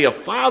I will be a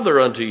father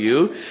unto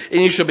you,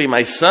 and you shall be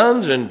my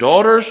sons and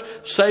daughters,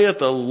 saith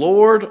the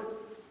Lord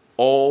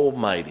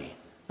Almighty.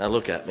 Now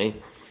look at me.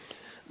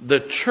 The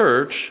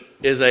church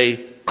is a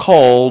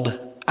called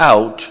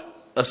out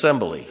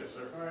assembly.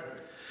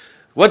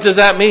 What does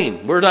that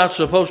mean? We're not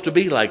supposed to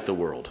be like the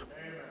world.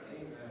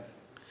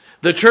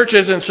 The church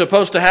isn't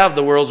supposed to have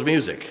the world's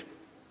music.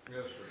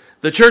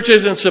 The church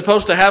isn't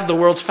supposed to have the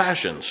world's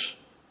fashions.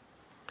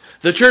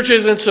 The church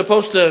isn't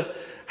supposed to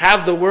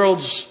have the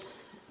world's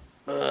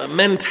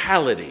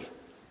mentality.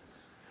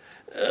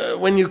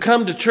 When you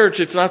come to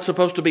church, it's not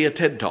supposed to be a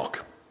TED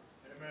Talk.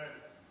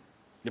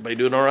 Everybody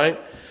doing all right?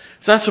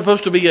 It's not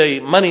supposed to be a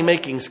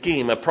money-making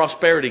scheme, a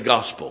prosperity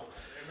gospel.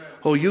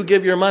 Oh, you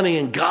give your money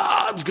and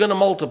God's going to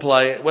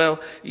multiply it. Well,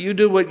 you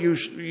do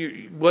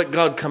what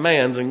God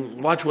commands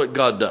and watch what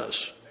God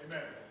does.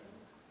 Amen.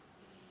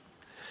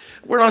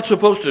 We're not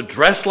supposed to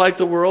dress like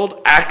the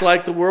world, act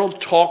like the world,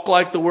 talk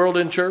like the world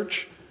in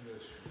church.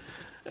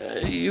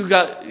 You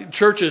got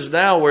churches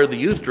now where the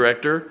youth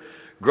director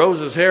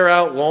grows his hair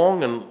out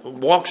long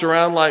and walks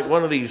around like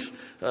one of these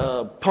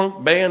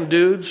punk band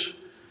dudes,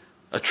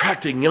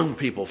 attracting young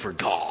people for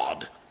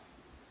God.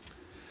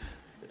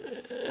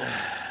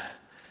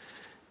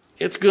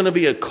 It's going to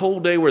be a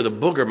cold day where the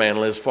booger man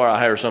lives before I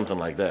hire something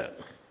like that.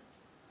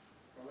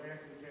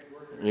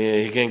 Yeah,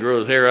 he can't grow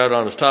his hair out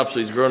on his top, so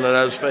he's growing it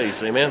out of his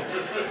face. Amen.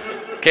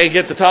 Can't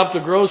get the top to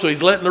grow, so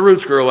he's letting the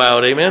roots grow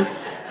out. Amen.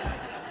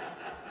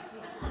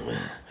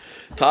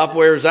 Top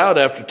wears out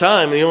after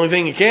time. The only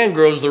thing you can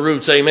grow is the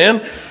roots.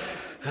 Amen.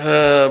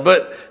 We're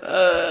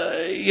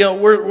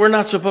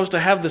not supposed to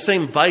have the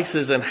same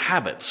vices and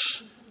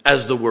habits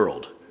as the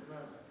world.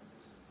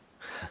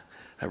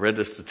 I read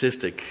a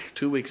statistic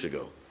 2 weeks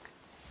ago.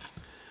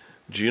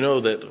 Do you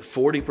know that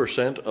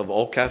 40% of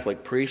all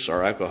Catholic priests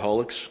are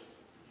alcoholics?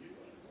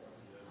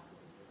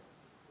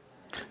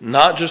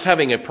 Not just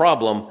having a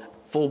problem,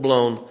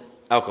 full-blown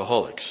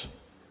alcoholics.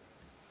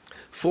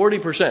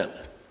 40%.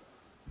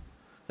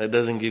 That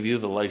doesn't give you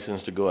the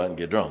license to go out and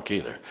get drunk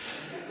either.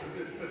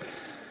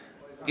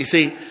 You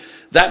see,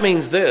 that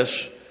means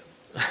this.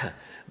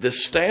 The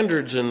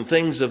standards and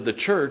things of the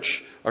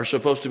church are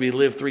supposed to be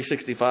lived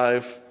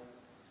 365,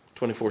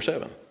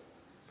 24/7.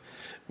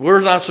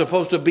 We're not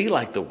supposed to be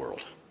like the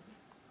world.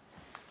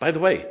 By the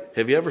way,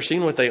 have you ever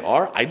seen what they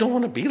are? I don't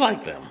want to be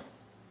like them.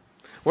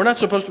 We're not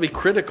supposed to be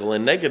critical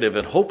and negative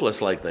and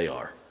hopeless like they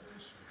are.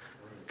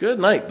 Good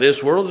night.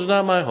 This world is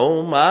not my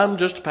home. I'm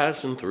just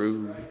passing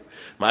through.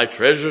 My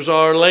treasures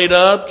are laid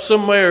up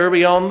somewhere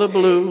beyond the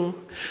blue.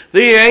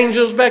 The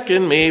angels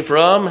beckon me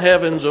from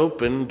heaven's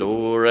open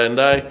door, and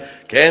I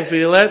can't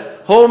feel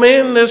at home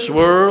in this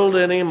world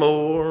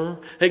anymore.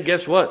 Hey,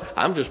 guess what?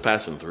 I'm just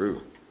passing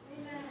through.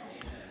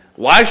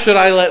 Why should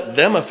I let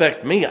them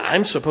affect me?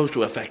 I'm supposed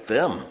to affect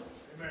them.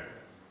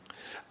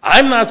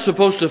 I'm not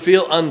supposed to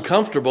feel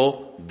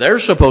uncomfortable. They're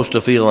supposed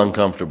to feel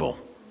uncomfortable.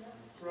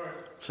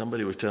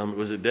 Somebody was telling me,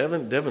 was it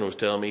Devin? Devin was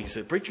telling me, he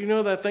said, "Preacher, you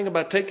know that thing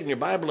about taking your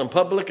Bible in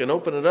public and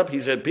open it up?" He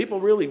said, "People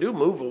really do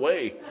move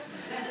away."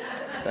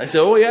 I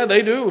said, "Oh, yeah,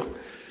 they do."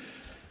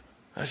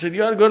 I said,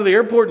 "You ought to go to the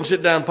airport and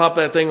sit down, pop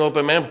that thing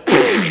open, man.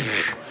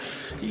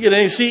 You get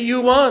any seat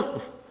you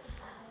want.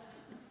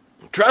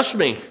 Trust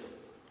me.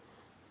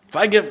 If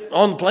I get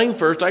on the plane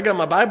first, I got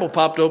my Bible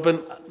popped open.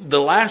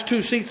 The last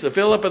two seats to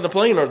fill up in the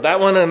plane are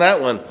that one and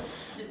that one.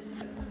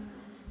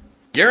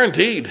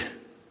 Guaranteed."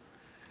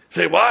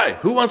 Say, why?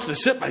 Who wants to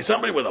sit by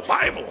somebody with a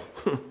Bible?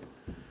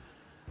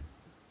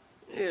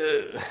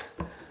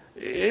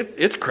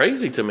 It's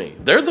crazy to me.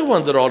 They're the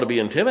ones that ought to be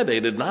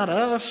intimidated, not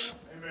us.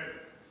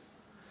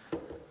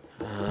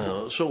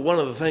 So one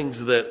of the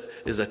things that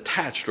is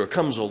attached or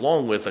comes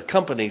along with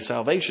Accompany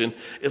salvation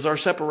is our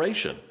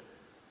separation.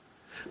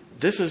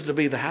 This is to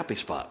be the happy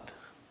spot,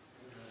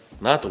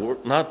 not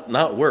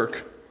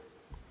work.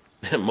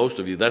 And most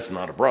of you, that's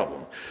not a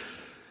problem.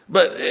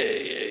 But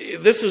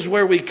this is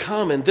where we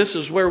come, and this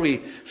is where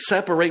we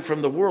separate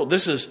from the world.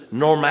 This is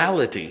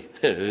normality.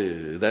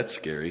 That's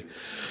scary.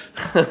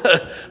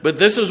 But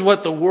this is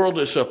what the world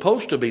is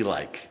supposed to be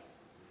like.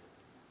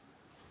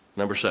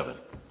 Number 7.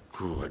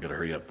 I got to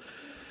hurry up.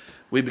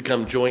 We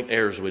become joint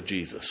heirs with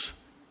Jesus.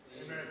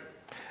 Amen.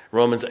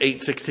 Romans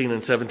 8:16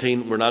 and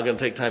 17. We're not going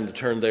to take time to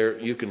turn there.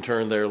 You can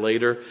turn there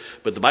later.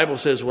 But the Bible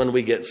says when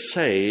we get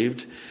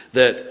saved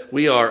that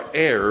we are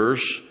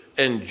heirs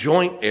and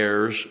joint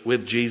heirs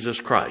with Jesus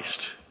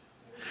Christ.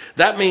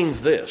 That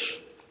means this.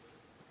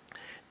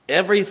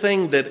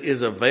 Everything that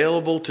is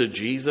available to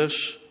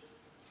Jesus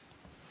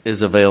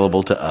is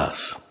available to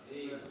us.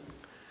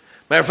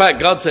 Matter of fact,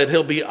 God said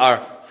he'll be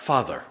our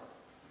Father.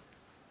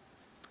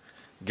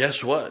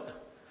 Guess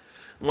what?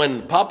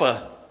 When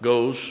Papa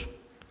goes,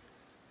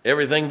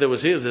 everything that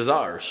was his is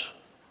ours.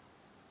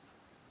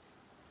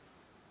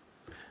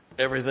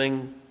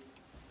 Everything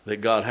that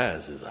God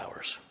has is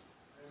ours.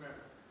 Amen.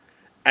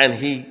 And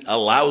he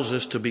allows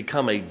us to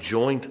become a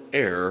joint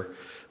heir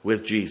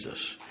with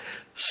Jesus.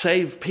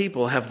 Saved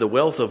people have the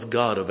wealth of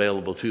God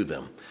available to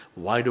them.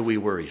 Why do we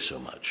worry so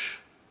much?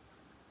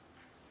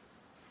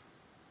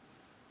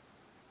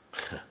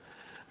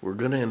 We're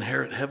going to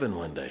inherit heaven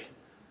one day.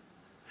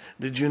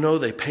 Did you know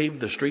they paved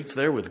the streets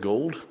there with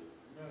gold?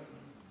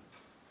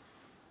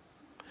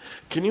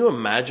 Can you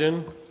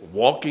imagine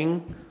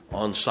walking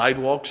on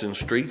sidewalks and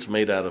streets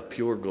made out of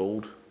pure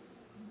gold?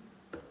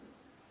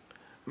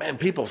 Man,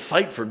 people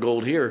fight for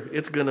gold here.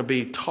 It's going to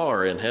be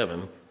tar in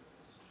heaven.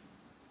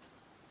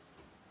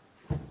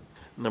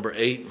 Number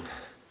 8,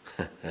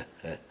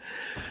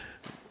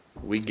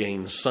 we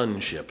gain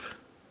sonship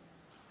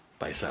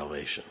by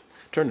salvation.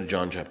 Turn to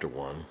John chapter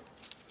 1.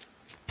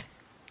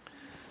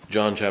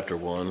 John chapter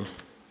 1.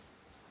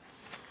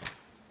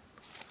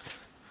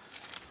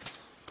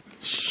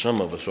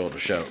 Some of us ought to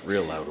shout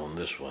real loud on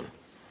this one.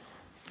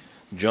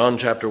 John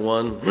chapter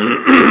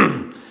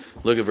 1,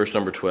 look at verse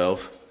number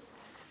 12.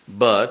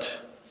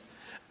 But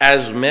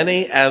as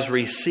many as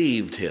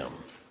received him,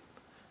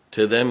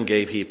 to them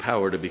gave he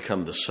power to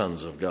become the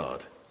sons of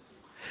God,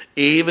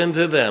 even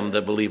to them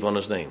that believe on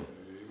his name,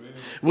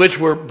 which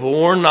were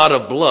born not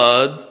of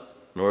blood,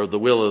 nor of the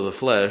will of the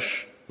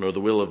flesh, nor the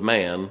will of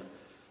man,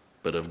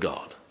 but of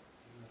God.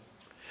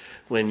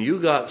 When you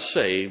got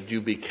saved,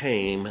 you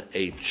became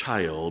a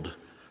child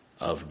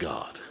of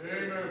God.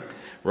 Amen.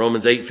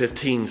 Romans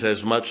 8:15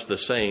 says much the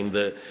same,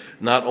 that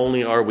not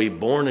only are we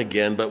born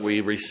again, but we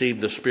receive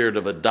the spirit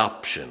of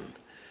adoption.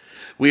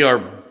 We are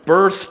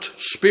birthed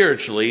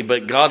spiritually,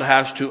 but God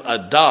has to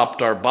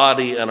adopt our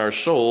body and our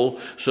soul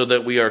so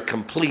that we are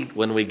complete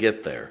when we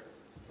get there.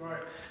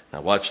 Right.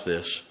 Now watch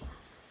this.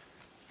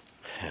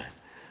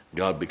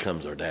 God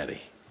becomes our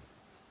daddy,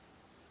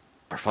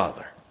 our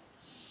Father.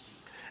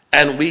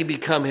 And we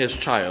become his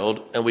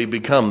child, and we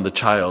become the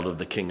child of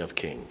the King of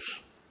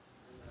Kings.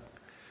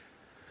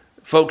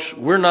 Folks,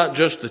 we're not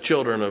just the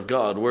children of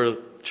God, we're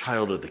the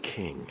child of the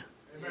King.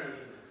 Amen.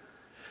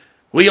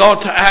 We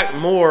ought to act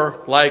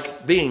more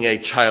like being a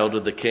child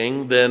of the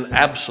King than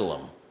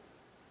Absalom,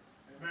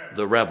 amen,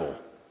 the rebel.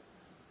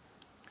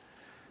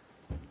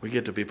 We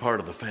get to be part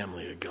of the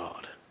family of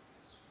God.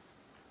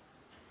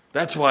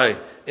 That's why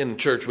in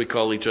church we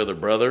call each other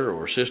brother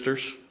or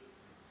sisters.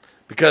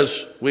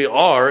 Because we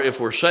are, if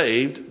we're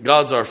saved,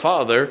 God's our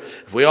Father.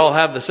 If we all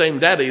have the same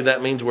daddy,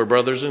 that means we're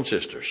brothers and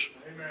sisters.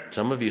 Amen.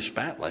 Some of you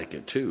spat like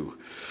it too.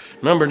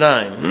 Number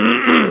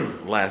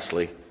 9,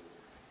 lastly,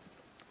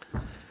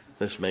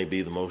 this may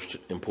be the most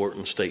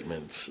important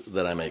statements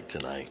that I make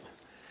tonight.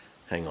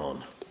 Hang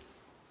on.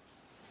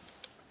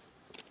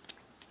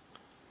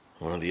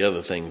 One of the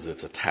other things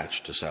that's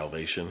attached to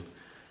salvation,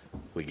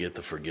 we get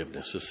the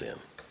forgiveness of sin.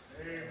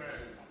 Amen.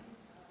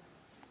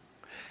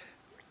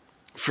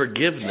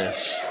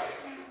 Forgiveness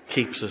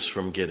keeps us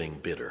from getting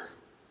bitter.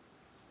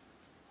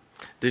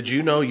 Did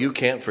you know you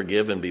can't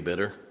forgive and be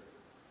bitter?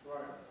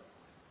 Right.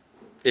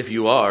 If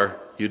you are,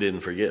 you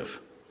didn't forgive.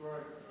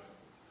 Right.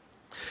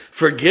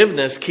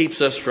 Forgiveness keeps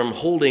us from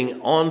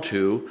holding on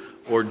to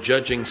or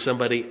judging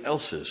somebody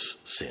else's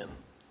sin.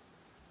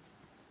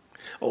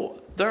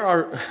 Oh,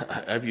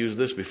 I've used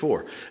this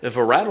before. If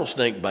a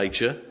rattlesnake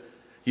bites you,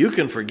 you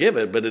can forgive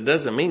it, but it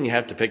doesn't mean you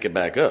have to pick it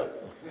back up.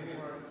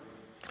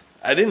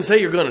 I didn't say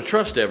you're going to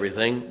trust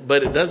everything,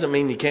 but it doesn't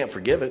mean you can't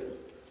forgive it.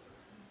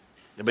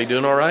 Everybody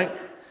doing all right?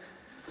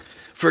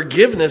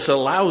 Forgiveness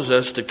allows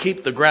us to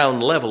keep the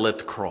ground level at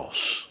the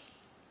cross.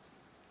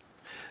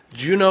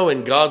 Do you know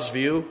in God's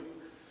view,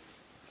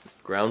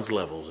 ground's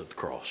level is at the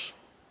cross.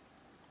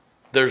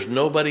 There's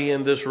nobody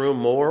in this room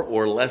more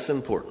or less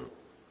important.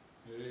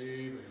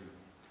 Amen.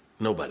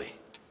 Nobody.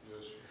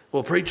 Yes.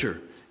 Well,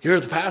 preacher, you're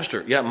the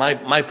pastor. Yeah,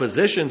 my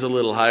position's a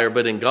little higher,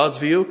 but in God's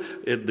view,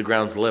 the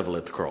ground's level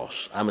at the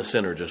cross. I'm a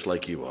sinner just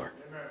like you are.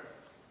 Amen.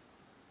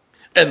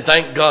 And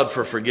thank God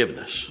for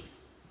forgiveness.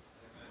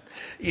 Amen.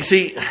 You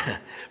see,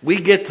 we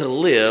get to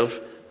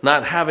live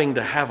not having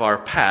to have our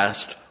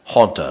past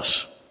haunt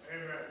us.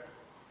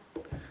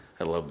 Amen.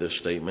 I love this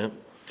statement.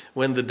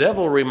 When the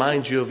devil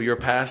reminds you of your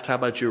past, how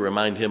about you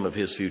remind him of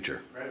his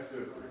future?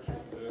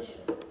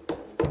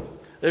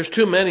 There's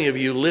too many of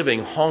you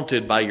living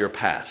haunted by your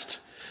past.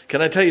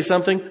 Can I tell you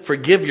something?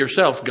 Forgive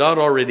yourself. God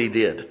already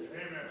did. Amen.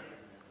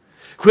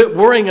 Quit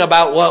worrying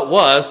about what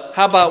was.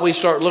 How about we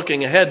start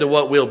looking ahead to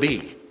what will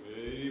be?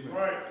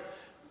 Amen.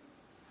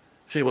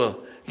 See,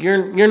 well,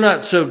 you're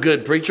not so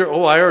good, preacher.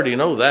 Oh, I already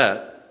know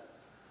that.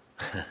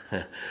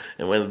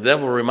 And when the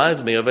devil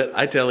reminds me of it,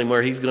 I tell him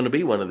where he's going to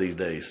be one of these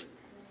days.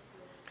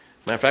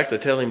 Matter of fact, I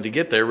tell him to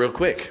get there real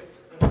quick.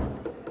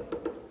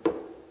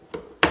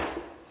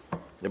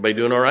 Everybody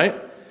doing all right?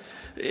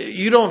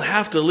 You don't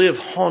have to live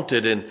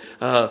haunted and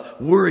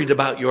worried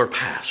about your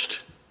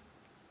past.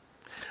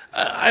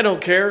 I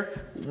don't care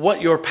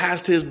what your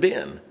past has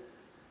been.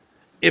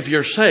 If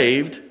you're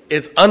saved,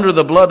 it's under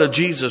the blood of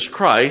Jesus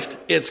Christ.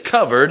 It's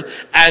covered,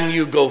 and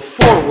you go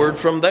forward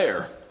from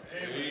there.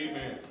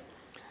 Amen.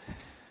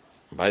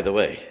 By the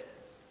way,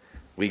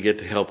 we get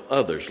to help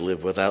others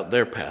live without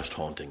their past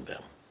haunting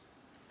them.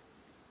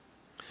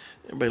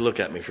 Everybody look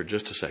at me for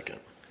just a second.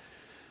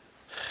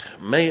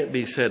 May it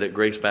be said at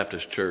Grace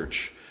Baptist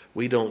Church,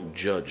 we don't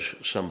judge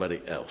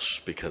somebody else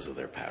because of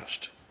their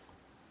past.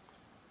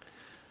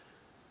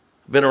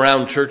 Been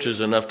around churches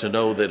enough to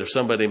know that if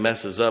somebody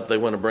messes up, they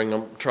want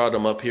to trot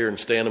them up here and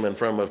stand them in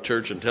front of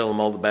church and tell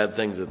them all the bad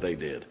things that they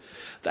did.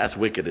 That's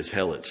wicked as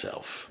hell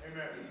itself.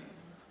 Amen.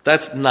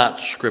 That's not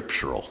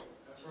scriptural.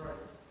 That's right.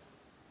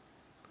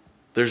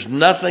 There's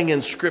nothing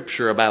in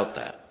Scripture about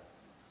that.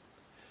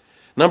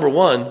 Number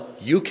one,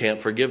 you can't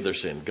forgive their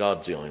sin.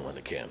 God's the only one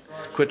that can.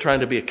 Quit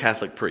trying to be a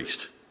Catholic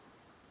priest.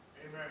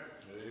 Amen.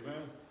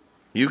 Amen.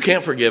 You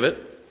can't forgive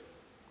it.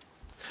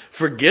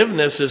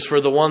 Forgiveness is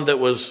for the one that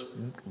was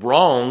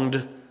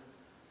wronged.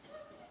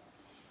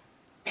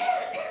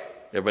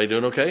 Everybody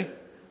doing okay?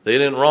 They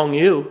didn't wrong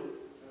you.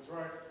 That's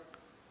right.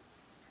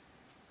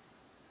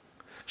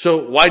 So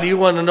why do you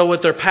want to know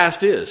what their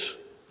past is?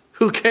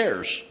 Who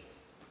cares?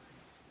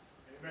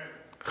 Amen.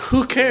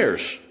 Who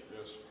cares?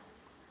 Yes.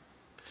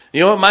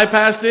 You know what my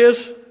past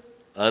is?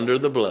 Under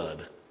the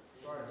blood.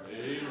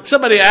 Amen.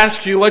 Somebody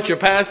asks you what your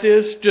past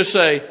is, just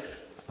say,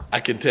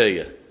 I can tell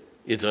you,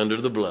 it's under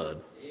the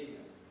blood.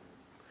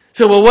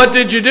 So, well, what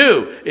did you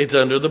do? It's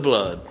under the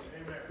blood.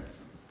 Amen.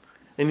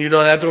 And you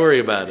don't have to worry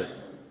about it.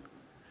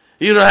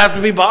 You don't have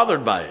to be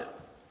bothered by it.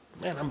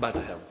 Man, I'm about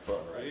to have fun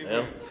right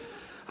now.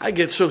 I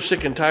get so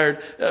sick and tired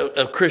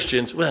of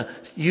Christians. Well,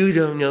 you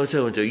don't know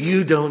so-and-so.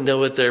 You don't know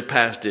what their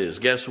past is.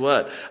 Guess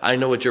what? I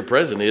know what your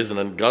present is,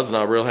 and God's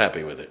not real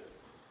happy with it.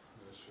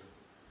 Yes, sir.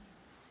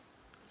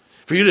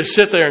 For you to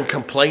sit there and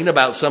complain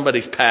about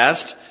somebody's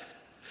past,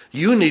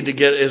 you need to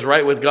get as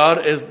right with God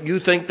as you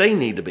think they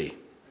need to be.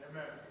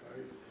 Amen.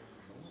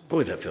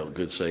 Boy, that felt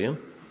good saying.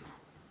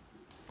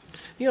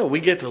 You know, we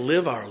get to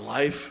live our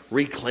life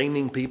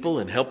reclaiming people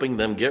and helping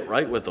them get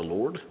right with the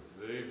Lord.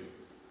 Amen.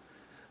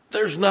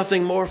 There's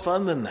nothing more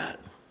fun than that.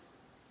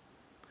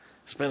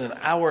 Spent an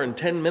hour and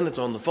 10 minutes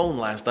on the phone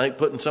last night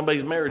putting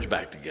somebody's marriage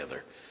back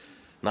together.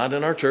 Not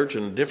in our church,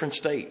 in a different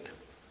state.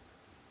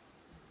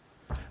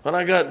 When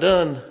I got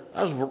done,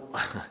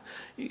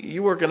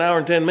 you work an hour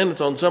and 10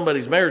 minutes on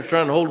somebody's marriage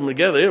trying to hold them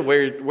together, it'll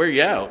wear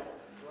you out.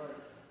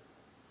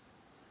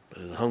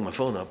 But as I hung my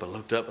phone up, I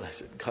looked up and I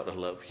said, God, I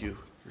love you.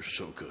 You're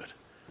so good.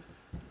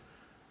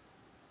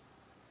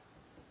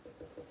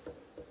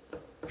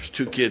 There's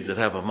two kids that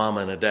have a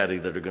mama and a daddy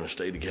that are going to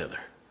stay together.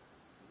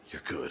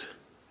 You're good.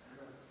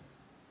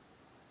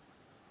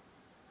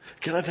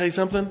 Can I tell you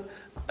something?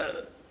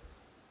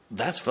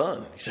 That's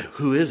fun. You say,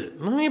 who is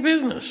it? None of your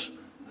business.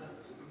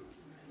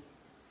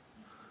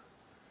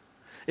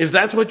 If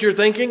that's what you're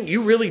thinking,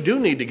 you really do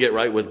need to get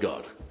right with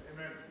God.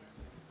 Amen.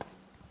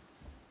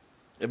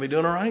 Everybody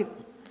doing all right?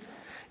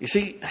 You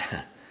see,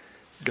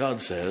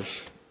 God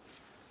says,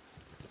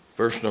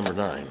 verse number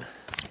 9,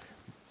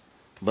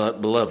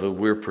 but beloved,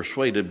 we're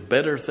persuaded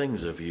better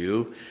things of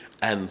you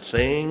and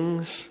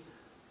things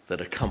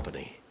that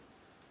accompany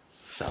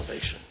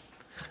salvation.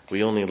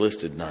 We only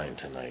listed 9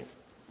 tonight.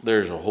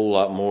 There's a whole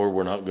lot more.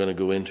 We're not going to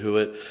go into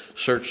it.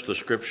 Search the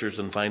scriptures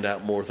and find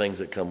out more things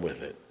that come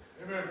with it.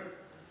 Amen.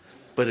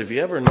 But have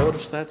you ever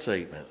noticed that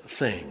statement?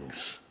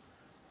 Things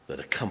that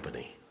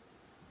accompany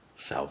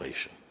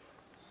salvation.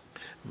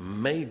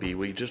 Maybe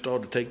we just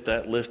ought to take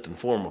that list and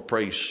form a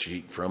praise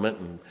sheet from it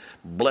and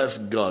bless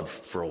God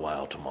for a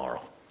while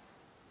tomorrow.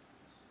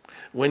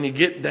 When you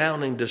get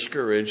down and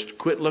discouraged,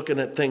 quit looking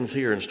at things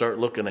here and start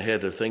looking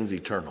ahead at things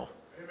eternal.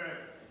 Amen.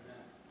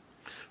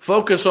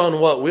 Focus on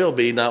what will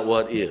be, not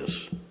what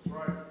is.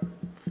 Right.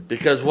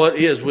 Because what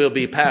is will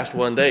be past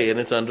one day, and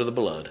it's under the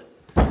blood.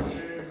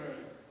 Amen.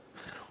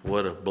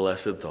 What a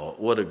blessed thought.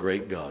 What a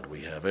great God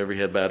we have. Every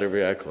head bowed,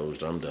 every eye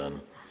closed. I'm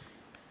done.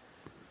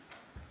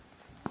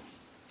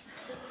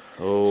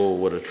 Oh,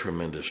 what a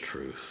tremendous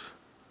truth.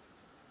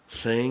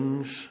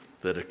 Things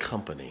that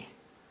accompany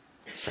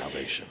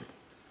salvation.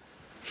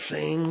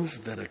 Things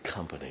that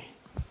accompany.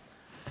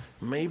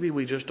 Maybe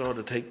we just ought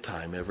to take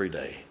time every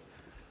day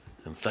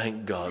and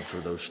thank God for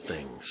those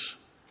things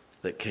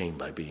that came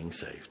by being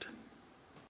saved.